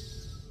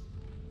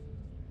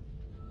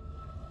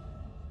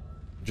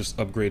 Just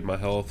upgrade my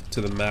health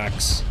to the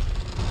max.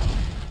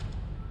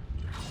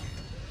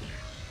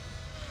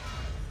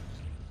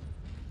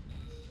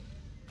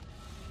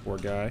 Poor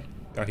guy.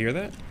 Y'all hear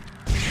that?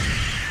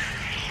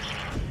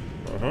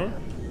 Uh-huh.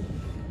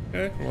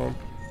 Okay, well.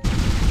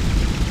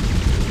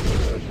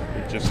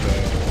 Just,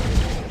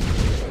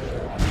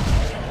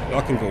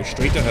 y'all can go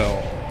straight to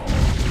hell.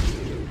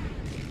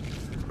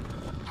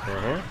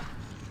 Uh-huh.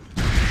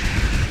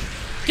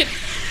 Get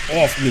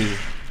off me.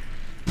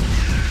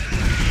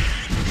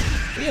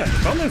 Where you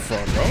coming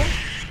from, bro?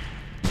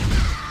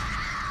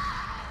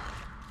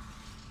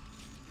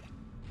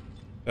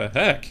 The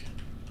heck?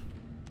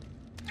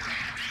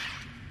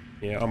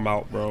 Yeah, I'm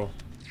out, bro.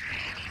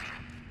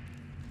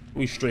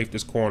 We strafe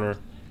this corner.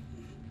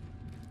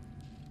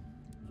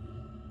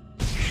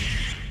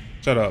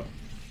 Shut up.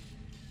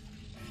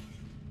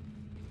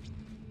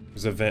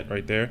 There's a vent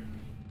right there.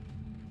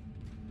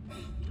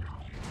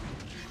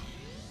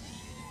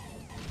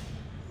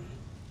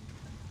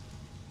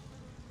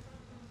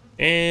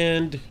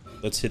 And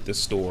let's hit the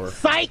store.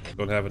 Psych!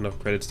 Don't have enough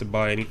credits to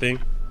buy anything.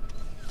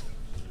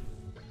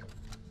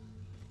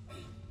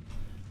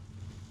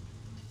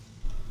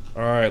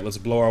 Alright, let's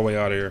blow our way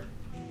out of here.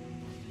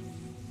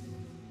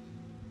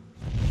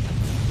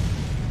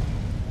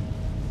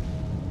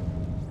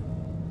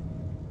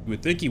 You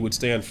would think he would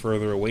stand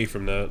further away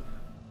from that.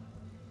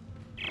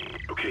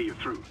 Okay, you're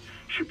through.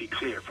 Should be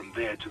clear from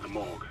there to the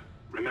morgue.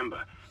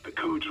 Remember, the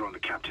codes are on the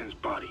captain's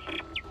body.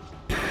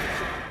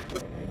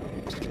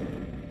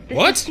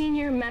 What? This is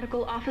Senior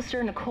Medical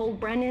Officer Nicole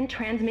Brennan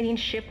transmitting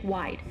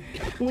ship-wide.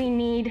 We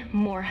need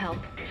more help.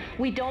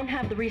 We don't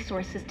have the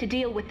resources to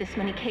deal with this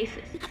many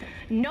cases.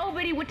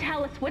 Nobody would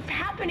tell us what's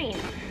happening.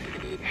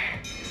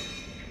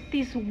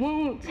 These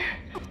wounds,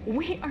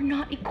 we are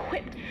not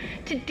equipped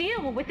to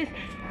deal with this.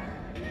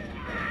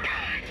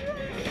 God.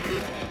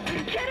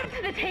 Get him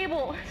to the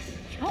table.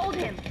 Hold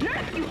him.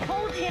 Nurse, you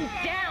hold him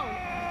down.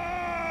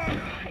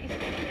 Christ.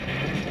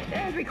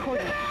 And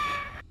record it.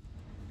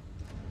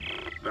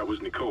 That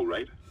was Nicole,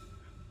 right?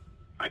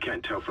 I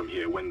can't tell from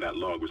here when that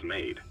log was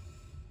made.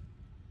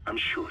 I'm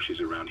sure she's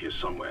around here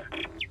somewhere.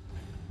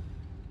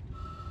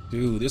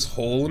 Dude, this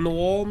hole in the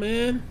wall,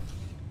 man?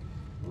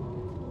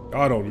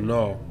 I don't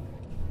know.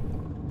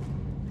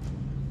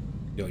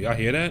 Yo, y'all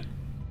hear that?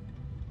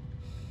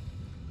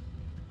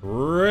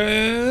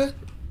 Bruh.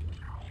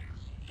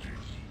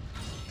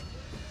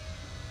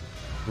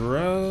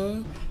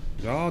 Bruh.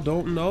 Y'all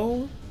don't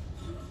know?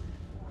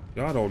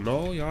 Y'all don't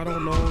know? Y'all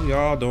don't know?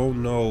 Y'all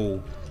don't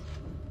know.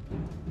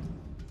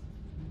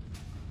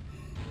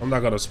 I'm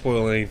not gonna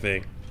spoil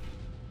anything.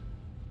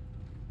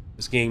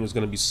 This game is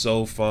gonna be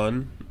so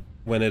fun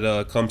when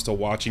it comes to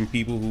watching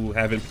people who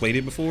haven't played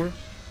it before.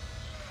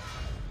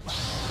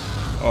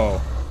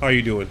 Oh, how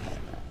you doing?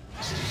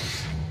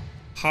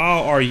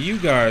 How are you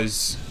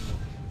guys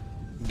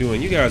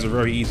doing? You guys are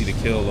very easy to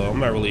kill though. I'm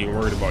not really even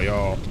worried about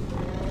y'all.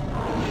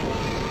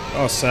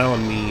 Y'all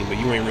sound mean, but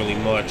you ain't really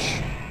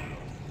much.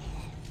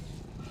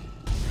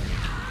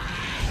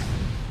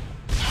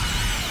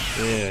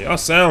 Yeah, y'all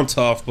sound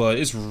tough, but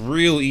it's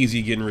real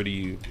easy getting rid of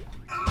you.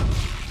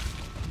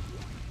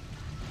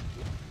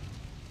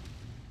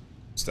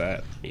 What's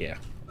that? Yeah.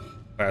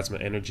 Plasma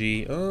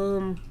energy.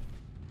 Oh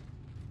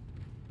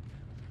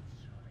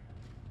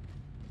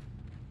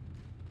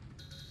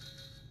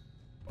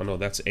no,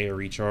 that's air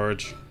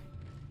recharge.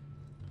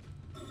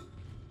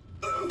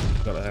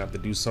 Gonna have to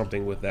do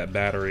something with that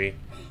battery.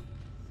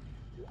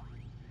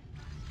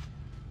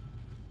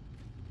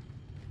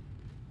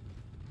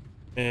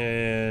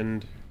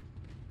 And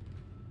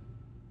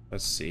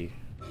let's see.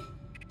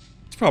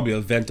 It's probably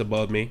a vent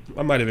above me.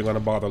 I'm not even gonna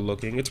bother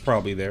looking. It's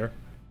probably there.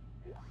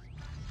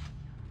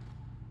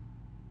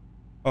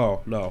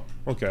 Oh, no.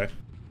 Okay.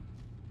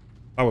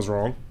 I was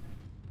wrong.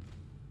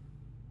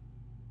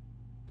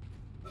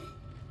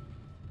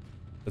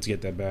 Let's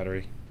get that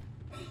battery.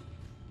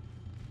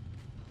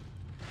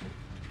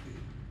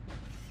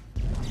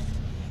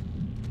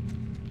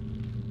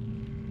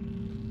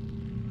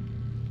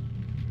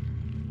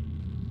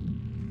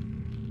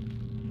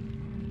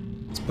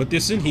 Let's put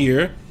this in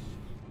here.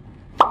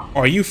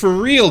 Are you for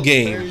real,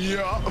 game?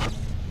 Yeah.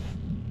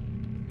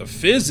 The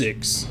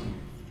physics.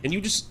 Can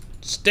you just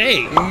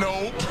stay?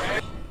 No.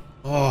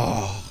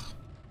 Oh.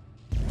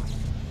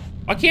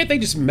 Why can't they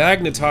just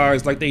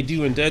magnetize like they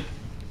do in Dead?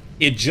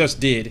 It just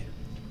did.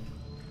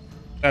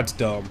 That's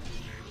dumb.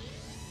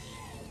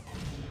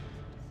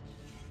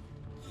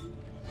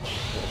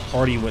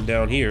 Party went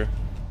down here.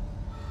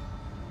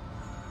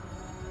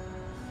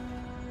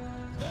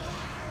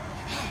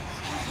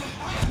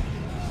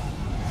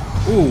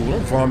 Ooh,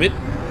 don't vomit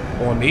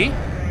on me.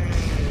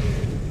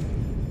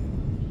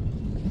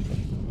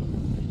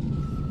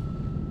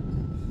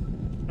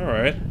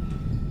 Alright.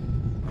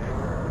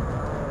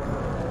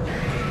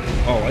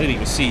 Oh, I didn't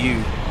even see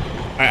you.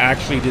 I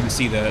actually didn't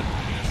see that.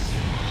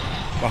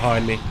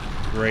 Behind me.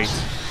 Great.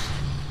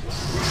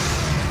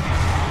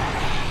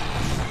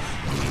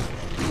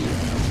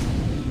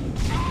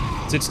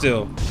 Sit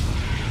still.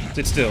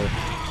 Sit still.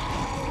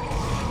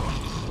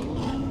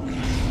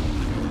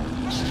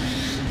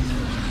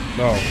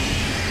 No.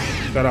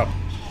 Shut up.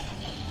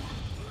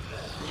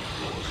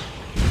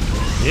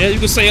 Yeah, you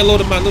can say hello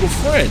to my little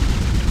friend.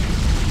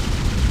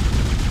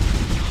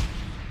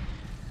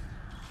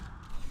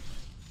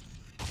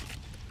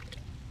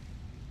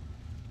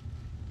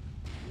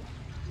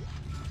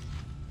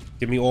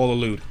 Give me all the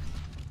loot.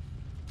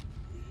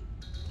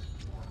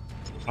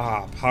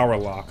 Ah, power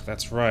lock.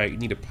 That's right. You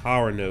need a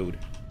power node.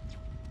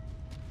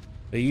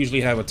 They usually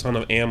have a ton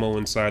of ammo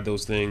inside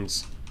those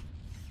things.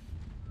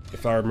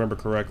 If I remember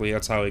correctly,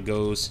 that's how it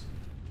goes.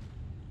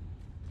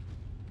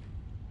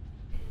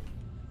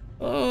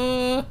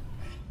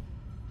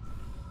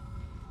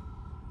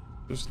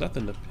 There's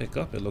nothing to pick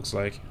up, it looks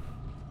like.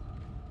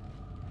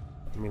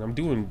 I mean, I'm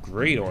doing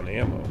great on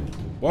ammo.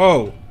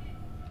 Whoa!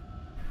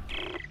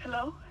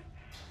 Hello?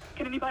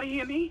 Can anybody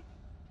hear me?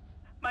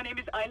 My name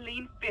is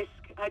Eileen Fisk.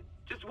 I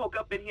just woke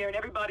up in here and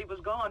everybody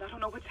was gone. I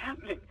don't know what's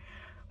happening.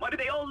 Why did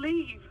they all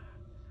leave?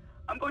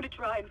 I'm going to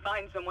try and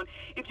find someone.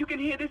 If you can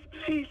hear this,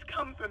 please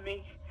come for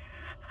me.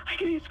 I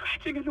can hear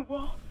scratching in the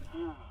wall.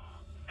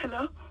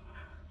 Hello?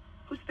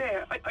 Who's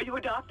there? Are you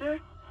a doctor?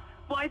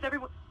 Why is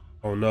everyone...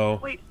 Oh no.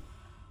 Wait,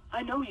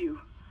 I know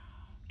you.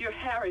 You're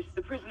Harris,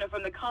 the prisoner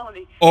from the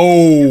colony.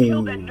 Oh! You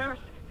killed that nurse.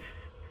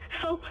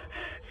 Help!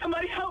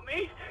 Somebody help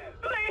me!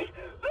 Please!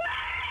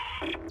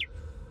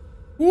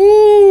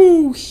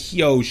 Woo!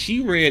 Yo,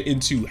 she ran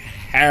into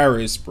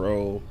Harris,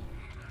 bro.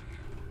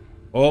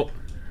 Well,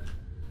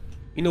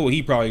 you know what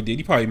he probably did?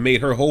 He probably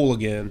made her whole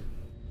again.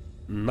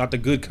 Not the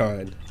good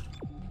kind.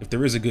 If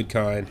there is a good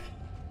kind.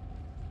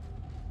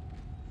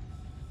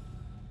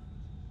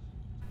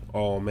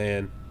 Oh,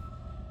 man.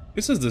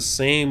 This is the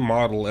same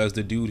model as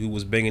the dude who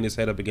was banging his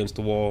head up against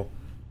the wall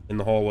in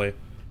the hallway.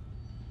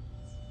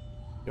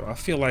 You know, I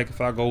feel like if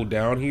I go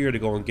down here to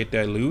go and get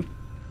that loot,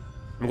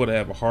 I'm gonna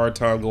have a hard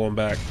time going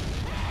back.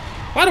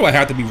 Why do I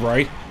have to be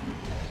right?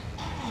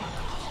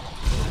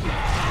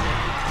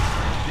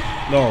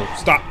 No,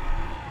 stop.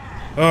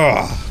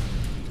 Ugh.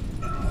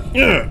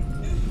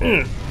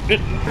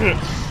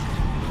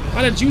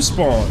 Why did you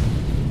spawn?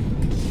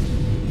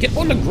 Get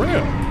on the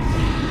ground.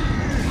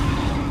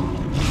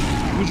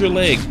 Use your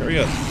leg. Hurry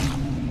up.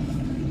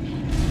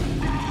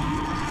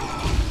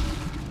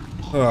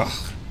 Ugh.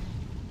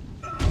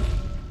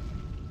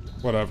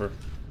 Whatever.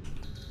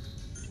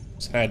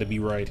 Just had to be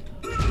right.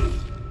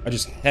 I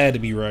just had to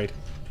be right.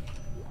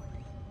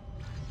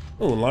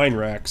 Oh, line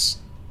racks.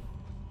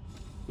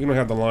 We don't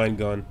have the line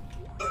gun.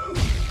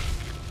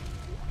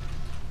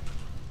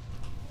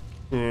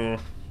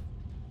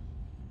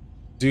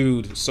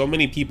 Dude, so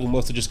many people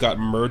must have just got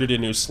murdered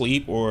in their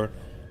sleep, or...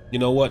 You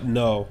know what?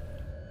 No.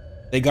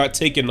 They got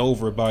taken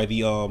over by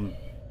the,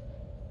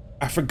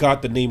 I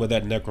forgot the name of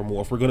that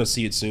necromorph. We're gonna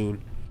see it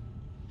soon.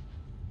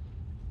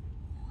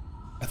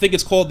 I think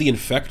it's called the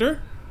Infector?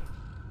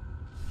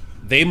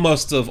 They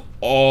must have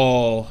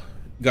all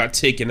got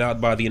taken out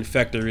by the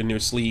Infector in their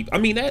sleep. I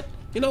mean, that...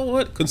 You know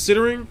what?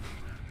 Considering...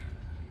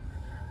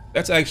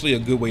 That's actually a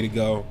good way to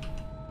go.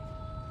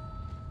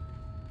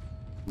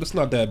 That's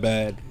not that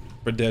bad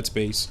for Dead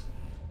Space.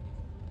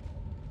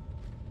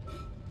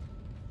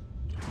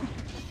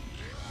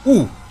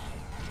 Ooh.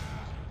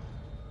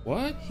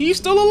 What? He's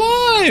still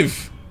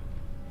alive!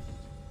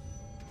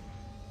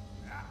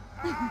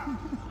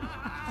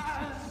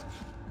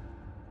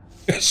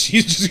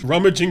 She's just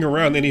rummaging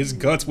around in his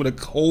guts with a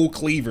cold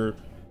cleaver.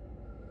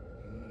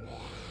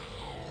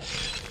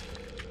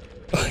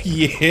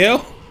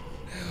 Yeah?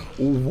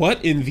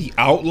 What in the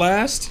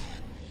Outlast?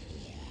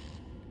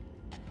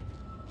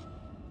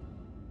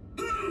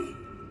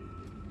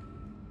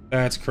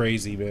 That's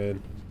crazy,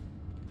 man.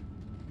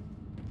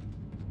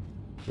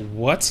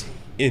 What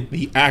in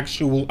the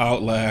actual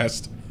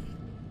Outlast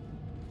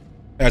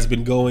has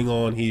been going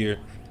on here?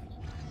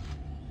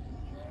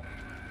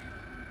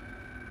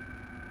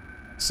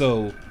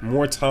 So,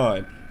 more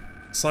time.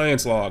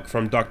 Science log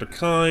from Dr.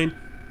 Kyne.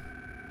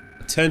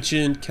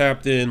 Attention,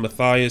 Captain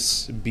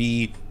Matthias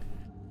B.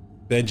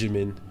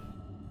 Benjamin.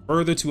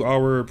 Further to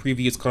our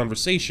previous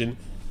conversation,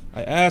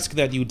 I ask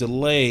that you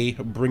delay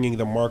bringing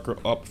the marker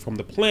up from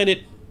the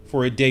planet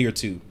for a day or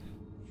two.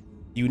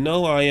 You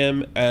know I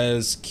am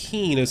as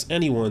keen as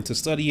anyone to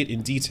study it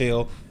in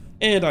detail,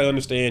 and I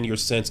understand your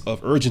sense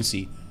of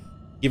urgency,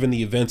 given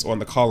the events on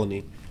the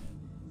colony.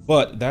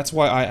 But that's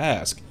why I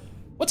ask.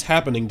 What's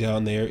happening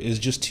down there is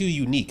just too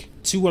unique,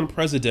 too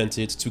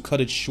unprecedented to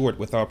cut it short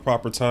without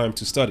proper time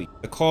to study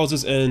the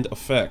causes and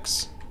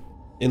effects.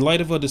 In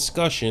light of a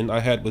discussion I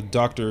had with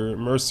Dr.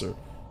 Mercer,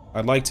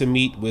 I'd like to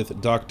meet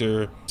with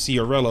Dr.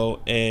 Ciarello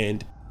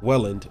and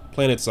Welland,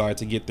 Planetside,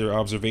 to get their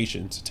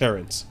observations.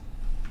 Terrence.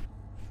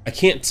 I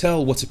can't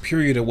tell what's a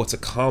period or what's a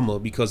comma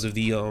because of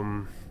the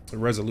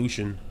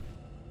resolution.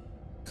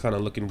 Kind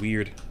of looking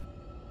weird.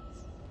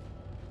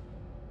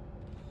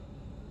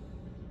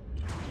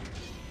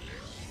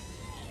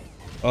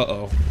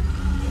 Uh-oh.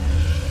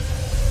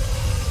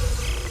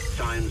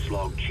 Science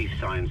Log Chief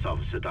Science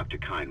Officer Dr.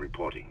 Kyne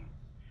reporting.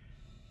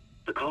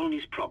 The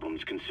colony's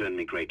problems concern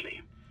me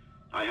greatly.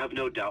 I have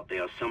no doubt they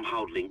are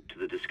somehow linked to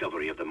the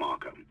discovery of the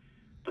marker,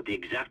 but the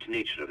exact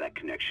nature of that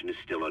connection is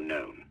still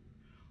unknown.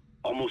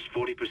 Almost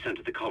 40%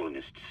 of the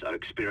colonists are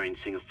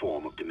experiencing a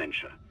form of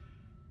dementia.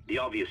 The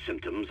obvious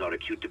symptoms are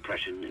acute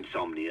depression,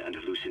 insomnia, and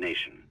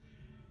hallucination.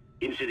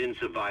 Incidents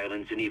of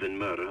violence and even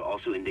murder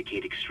also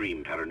indicate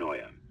extreme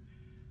paranoia.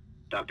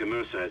 Dr.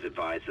 Mercer has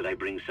advised that I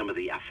bring some of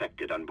the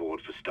affected on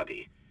board for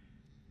study.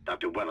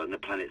 Dr. Welland, the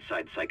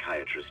Planetside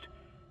psychiatrist,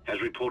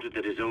 has reported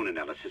that his own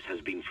analysis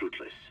has been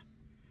fruitless.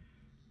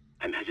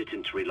 I'm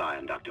hesitant to rely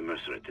on Dr.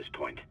 Mercer at this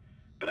point,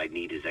 but I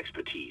need his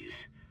expertise.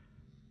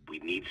 We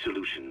need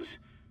solutions,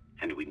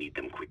 and we need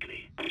them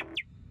quickly.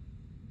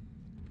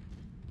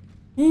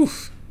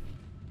 Oof.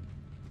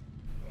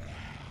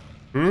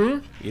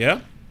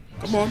 Yeah.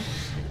 Come on.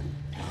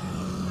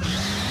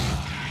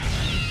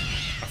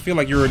 I feel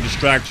like you're a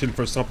distraction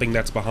for something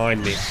that's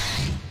behind me.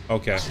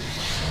 Okay.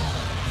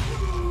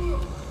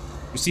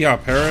 You see how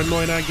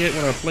paranoid I get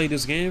when I play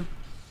this game?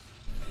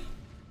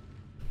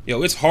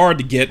 Yo, it's hard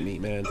to get me,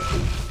 man.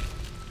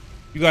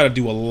 You gotta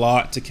do a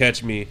lot to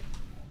catch me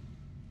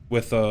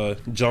with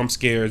jump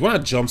scares. Well,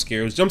 not jump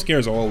scares. Jump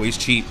scares are always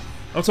cheap.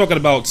 I'm talking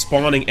about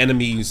spawning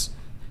enemies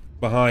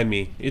behind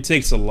me. It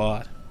takes a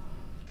lot.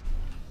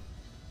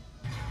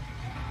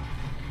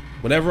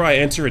 Whenever I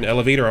enter an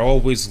elevator, I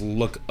always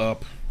look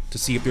up to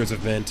see if there's a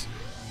vent,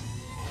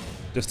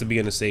 just to be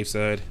on the safe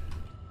side.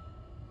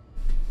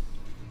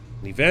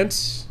 Any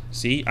vents?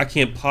 See, I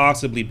can't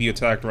possibly be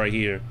attacked right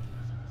here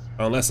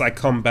unless I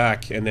come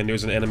back and then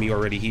there's an enemy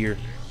already here.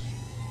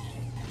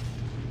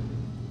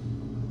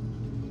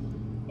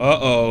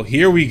 Uh-oh,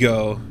 here we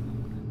go.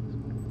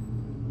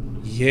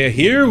 Yeah,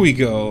 here we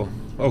go.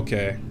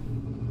 Okay.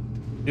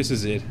 This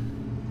is it.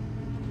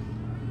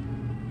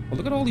 Oh,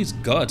 look at all these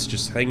guts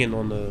just hanging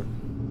on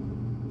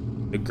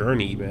the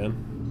gurney,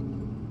 man.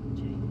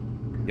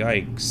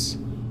 Yikes.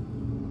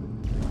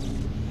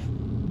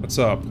 What's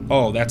up?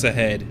 Oh, that's a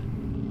head.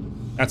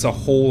 That's a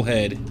whole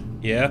head.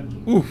 Yeah?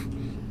 Oof.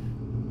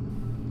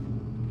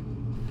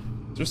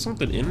 Is there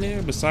something in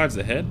there besides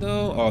the head,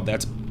 though? Oh,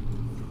 that's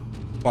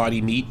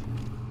body meat.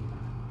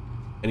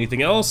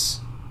 Anything else?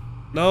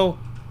 No?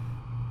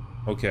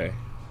 Okay.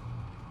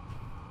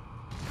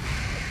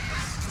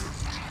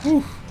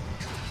 Whew.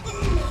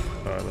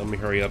 Alright, let me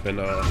hurry up and,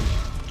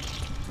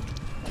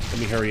 let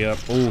me hurry up.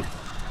 Ooh.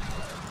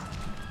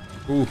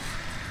 Ooh.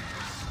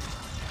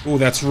 Ooh,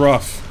 that's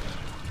rough.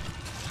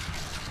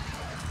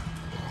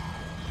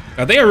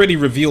 Now, they already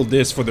revealed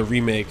this for the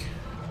remake.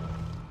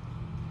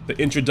 The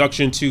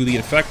introduction to the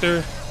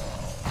Infector.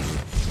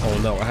 Oh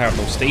no, I have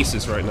no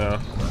stasis right now.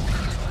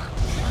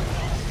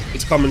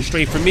 It's coming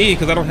straight for me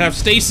because I don't have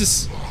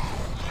stasis.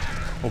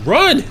 Oh,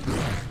 run!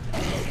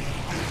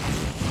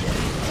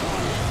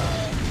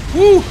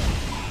 Woo!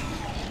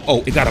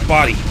 Oh, it got a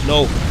body.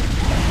 No.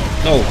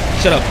 No.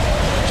 Shut up.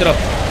 Shut up.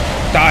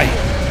 Die.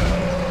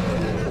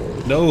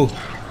 No.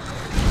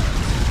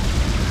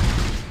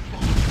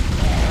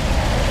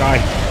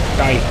 Die.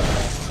 Die.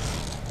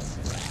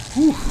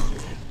 Whew.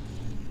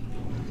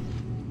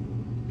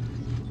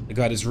 I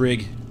got his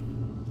rig.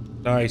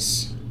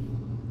 Nice.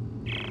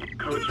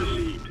 Codes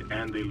received,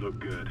 and they look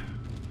good.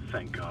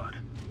 Thank God.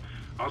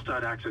 I'll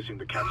start accessing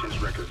the captain's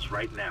records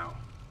right now.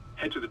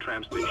 Head to the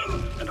tram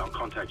station, and I'll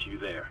contact you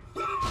there.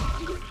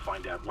 I'm going to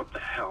find out what the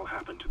hell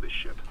happened to this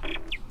ship.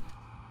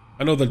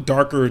 I know the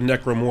darker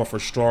necromorph are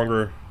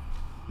stronger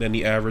than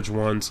the average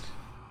ones.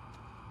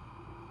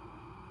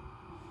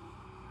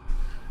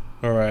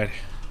 Alright.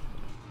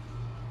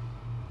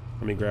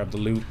 Let me grab the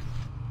loot.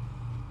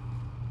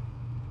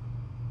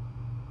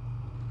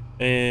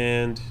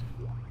 And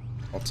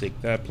I'll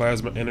take that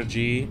plasma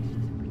energy.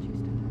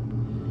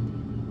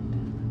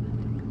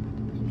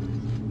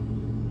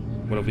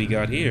 What have we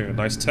got here? A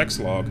nice text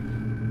log.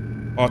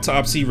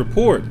 Autopsy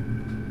report.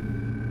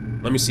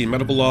 Let me see.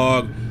 Medical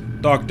log.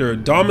 Dr.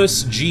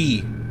 Damas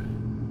G.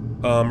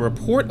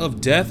 Report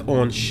of death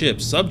on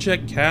ship.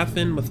 Subject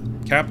Captain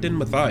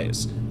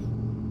Matthias.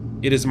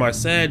 It is my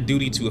sad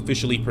duty to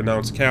officially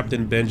pronounce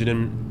Captain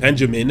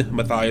Benjamin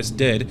Matthias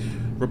dead.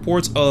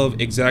 Reports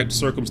of exact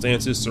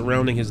circumstances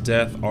surrounding his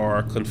death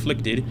are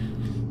conflicted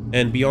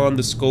and beyond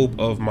the scope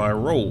of my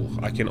role.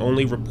 I can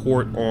only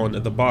report on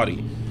the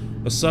body.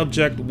 The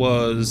subject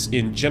was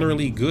in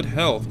generally good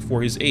health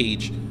for his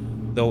age,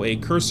 though a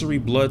cursory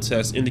blood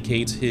test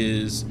indicates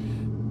his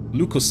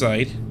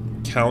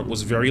leukocyte count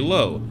was very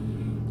low,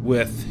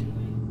 with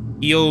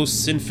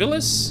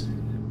eosinophilus?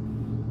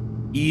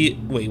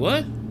 Wait,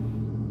 what?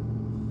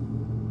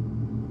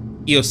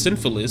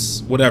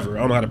 Eosinophilus, whatever,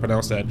 I don't know how to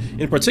pronounce that.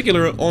 In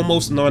particular,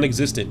 almost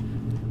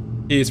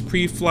non-existent. His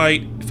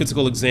pre-flight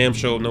physical exam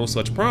showed no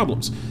such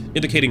problems,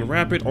 indicating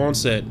rapid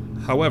onset.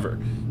 However,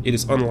 it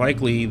is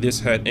unlikely this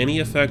had any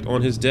effect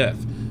on his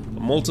death.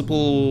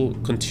 Multiple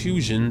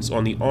contusions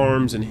on the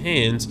arms and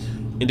hands,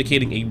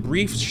 indicating a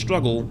brief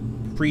struggle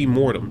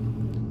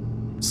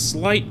pre-mortem.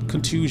 Slight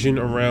contusion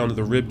around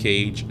the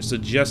ribcage,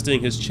 suggesting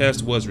his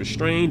chest was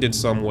restrained in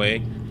some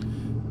way.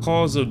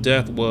 Cause of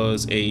death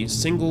was a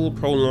single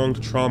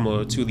prolonged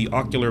trauma to the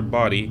ocular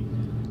body,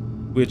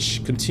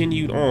 which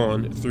continued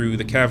on through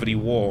the cavity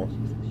wall,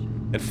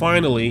 and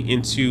finally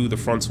into the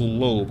frontal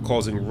lobe,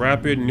 causing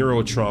rapid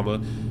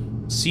neurotrauma,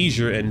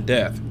 seizure, and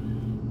death.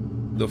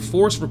 The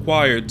force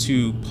required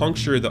to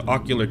puncture the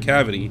ocular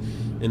cavity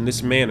in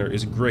this manner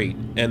is great,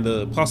 and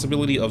the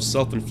possibility of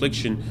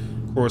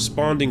self-infliction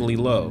correspondingly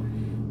low.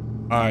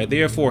 I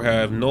therefore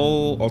have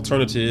no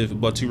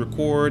alternative but to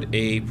record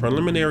a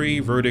preliminary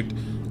verdict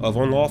of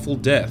unlawful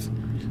death.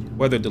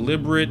 Whether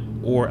deliberate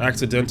or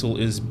accidental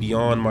is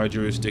beyond my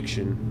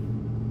jurisdiction.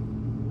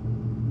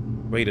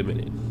 Wait a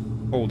minute.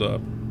 Hold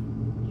up.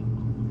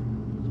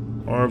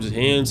 Arms and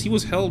hands. He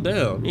was held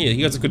down. Yeah,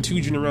 he has a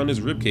contusion around his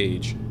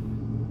ribcage.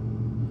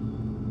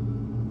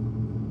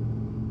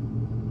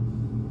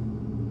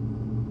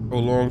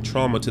 Prolonged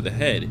trauma to the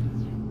head.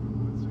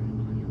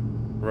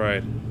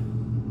 Right.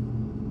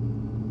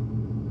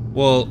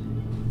 Well,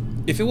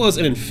 if it was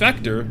an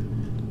infector,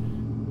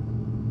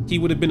 he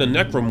would have been a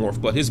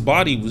necromorph, but his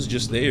body was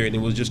just there and it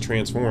was just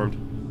transformed.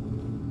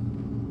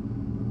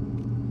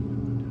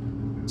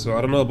 So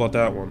I don't know about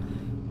that one.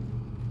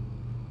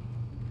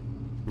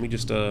 Let me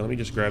just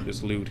grab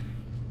this loot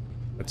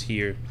that's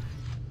here.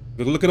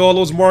 Look at all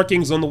those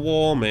markings on the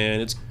wall, man.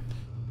 It's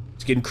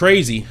getting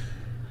crazy.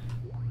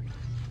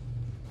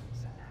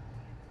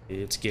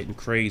 It's getting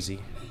crazy.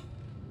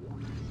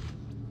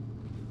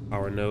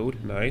 Power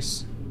node,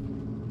 nice.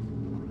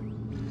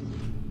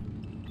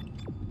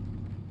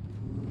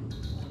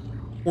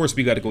 Of course,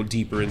 we gotta go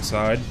deeper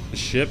inside the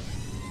ship.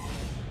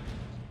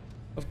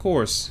 Of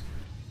course.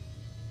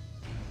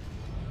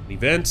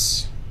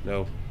 Events?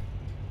 No.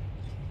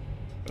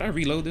 Did I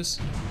reload this?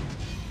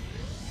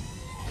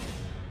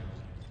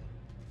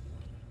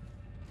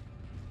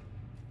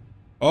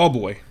 Oh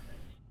boy.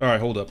 Alright,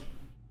 hold up.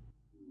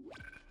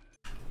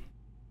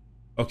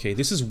 Okay,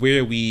 this is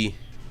where we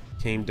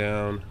came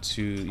down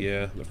to,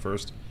 yeah, the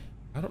first.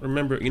 I don't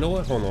remember. You know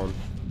what? Hold on.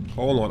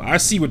 Hold on. I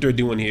see what they're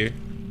doing here.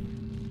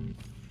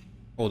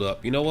 Hold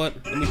up. You know what?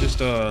 Let me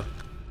just, I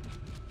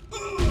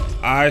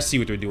see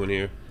what they're doing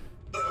here.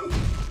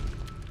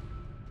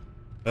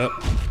 Up.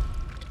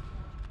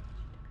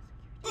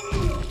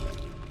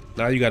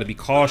 Now you gotta be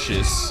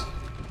cautious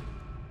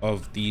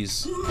of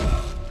these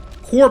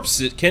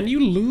corpses. Can you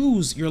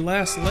lose your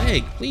last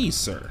leg, please,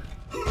 sir?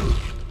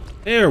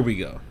 There we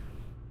go.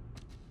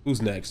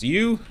 Who's next?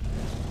 You?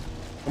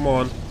 Come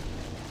on.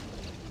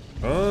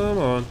 Come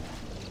on.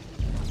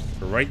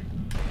 We're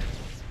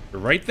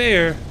right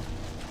there.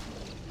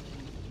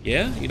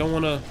 Yeah? You don't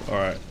wanna...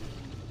 Alright.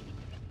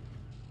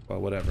 Well,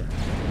 whatever.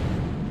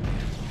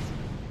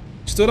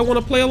 Still don't want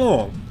to play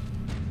along.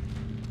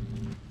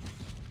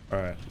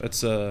 Alright,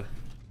 let's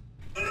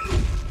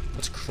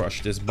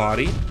crush this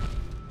body.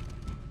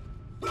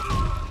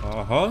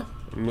 Uh-huh.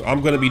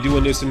 I'm gonna be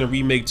doing this in the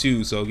remake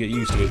too, so get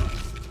used to it.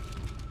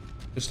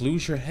 Just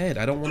lose your head.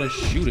 I don't want to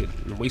shoot it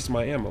and waste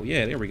my ammo.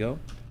 Yeah, there we go.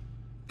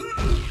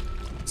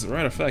 As a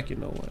matter of fact, you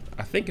know what?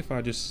 I think if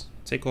I just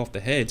take off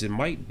the heads, it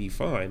might be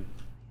fine.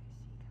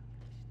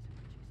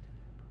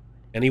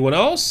 Anyone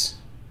else?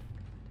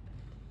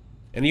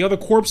 Any other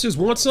corpses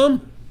want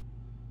some?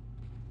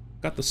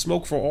 Got the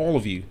smoke for all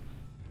of you.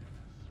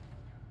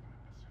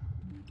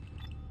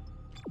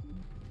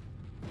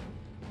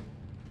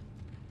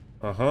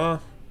 Uh-huh.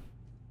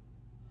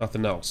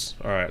 Nothing else.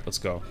 Alright, let's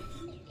go.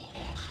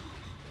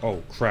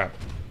 Oh, crap.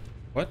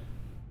 What?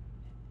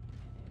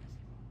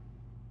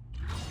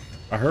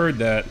 I heard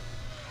that.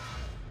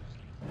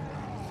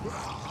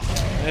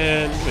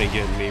 Man, you ain't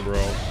getting me, bro.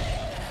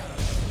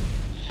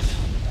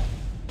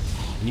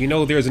 And you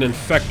know there's an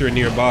infector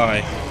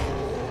nearby.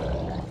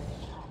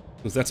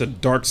 Because that's a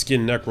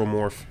dark-skinned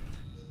necromorph.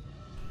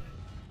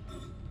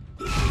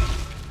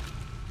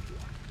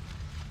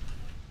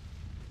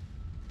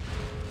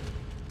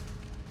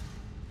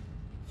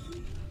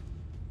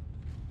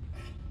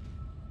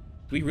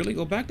 Do we really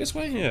go back this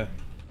way? Yeah.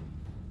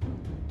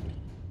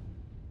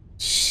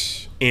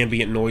 Shh.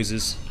 Ambient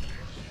noises.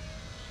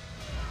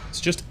 It's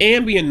just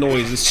ambient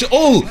noises.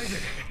 Oh!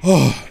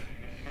 Oh!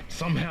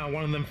 Somehow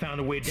one of them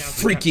found a way down to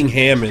freaking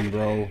Hammond,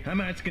 bro. I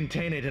managed to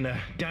contain it in a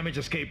damaged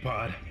escape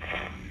pod.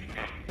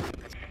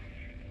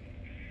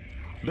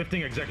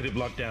 Lifting executive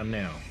lockdown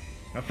now.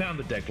 I found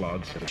the deck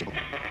logs.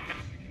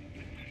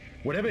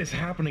 Whatever is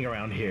happening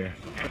around here,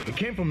 it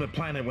came from the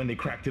planet when they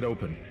cracked it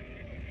open.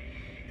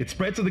 It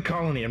spread to the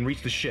colony and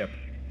reached the ship.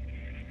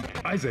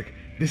 Isaac,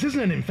 this isn't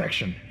an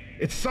infection.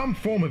 It's some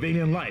form of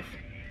alien life.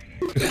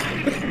 We've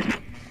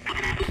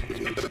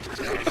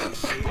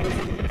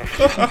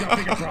got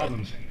bigger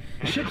problems.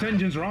 The ship's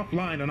engines are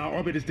offline and our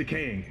orbit is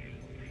decaying.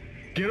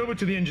 Get over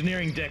to the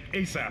engineering deck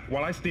ASAP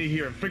while I stay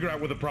here and figure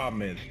out what the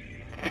problem is.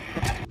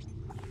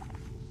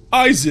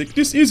 Isaac,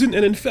 this isn't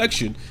an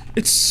infection.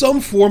 It's some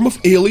form of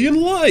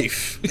alien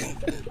life.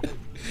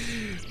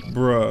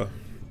 Bruh.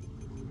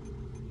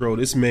 Bro,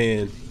 this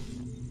man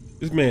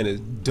is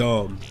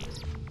dumb.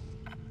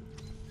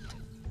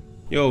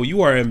 Yo,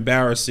 you are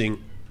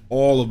embarrassing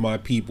all of my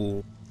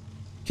people.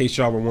 In case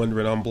y'all were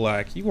wondering, I'm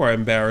black. You are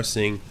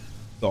embarrassing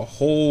the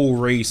whole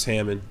race,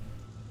 Hammond.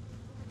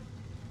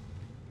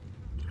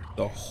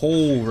 The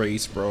whole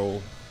race,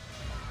 bro.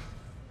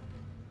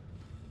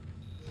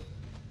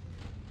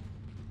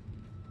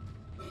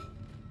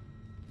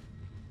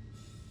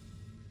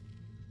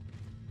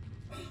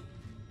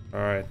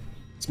 Alright.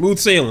 Smooth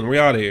sailing.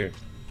 We're out of here.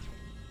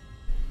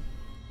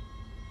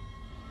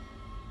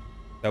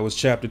 That was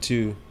chapter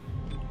 2.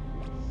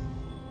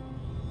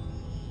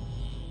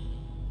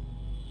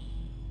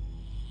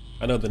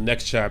 I know the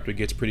next chapter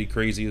gets pretty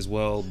crazy as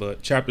well,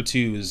 but chapter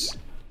 2 is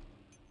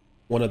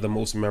one of the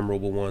most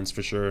memorable ones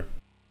for sure.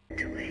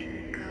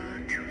 Twinkle,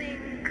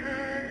 twinkle,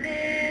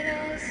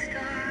 little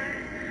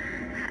star,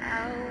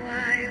 how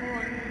I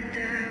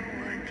wonder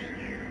what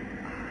you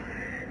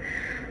are.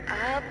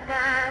 Up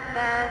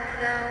above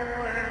the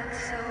world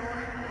so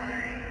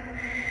high,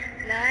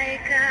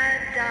 like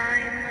a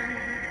diamond.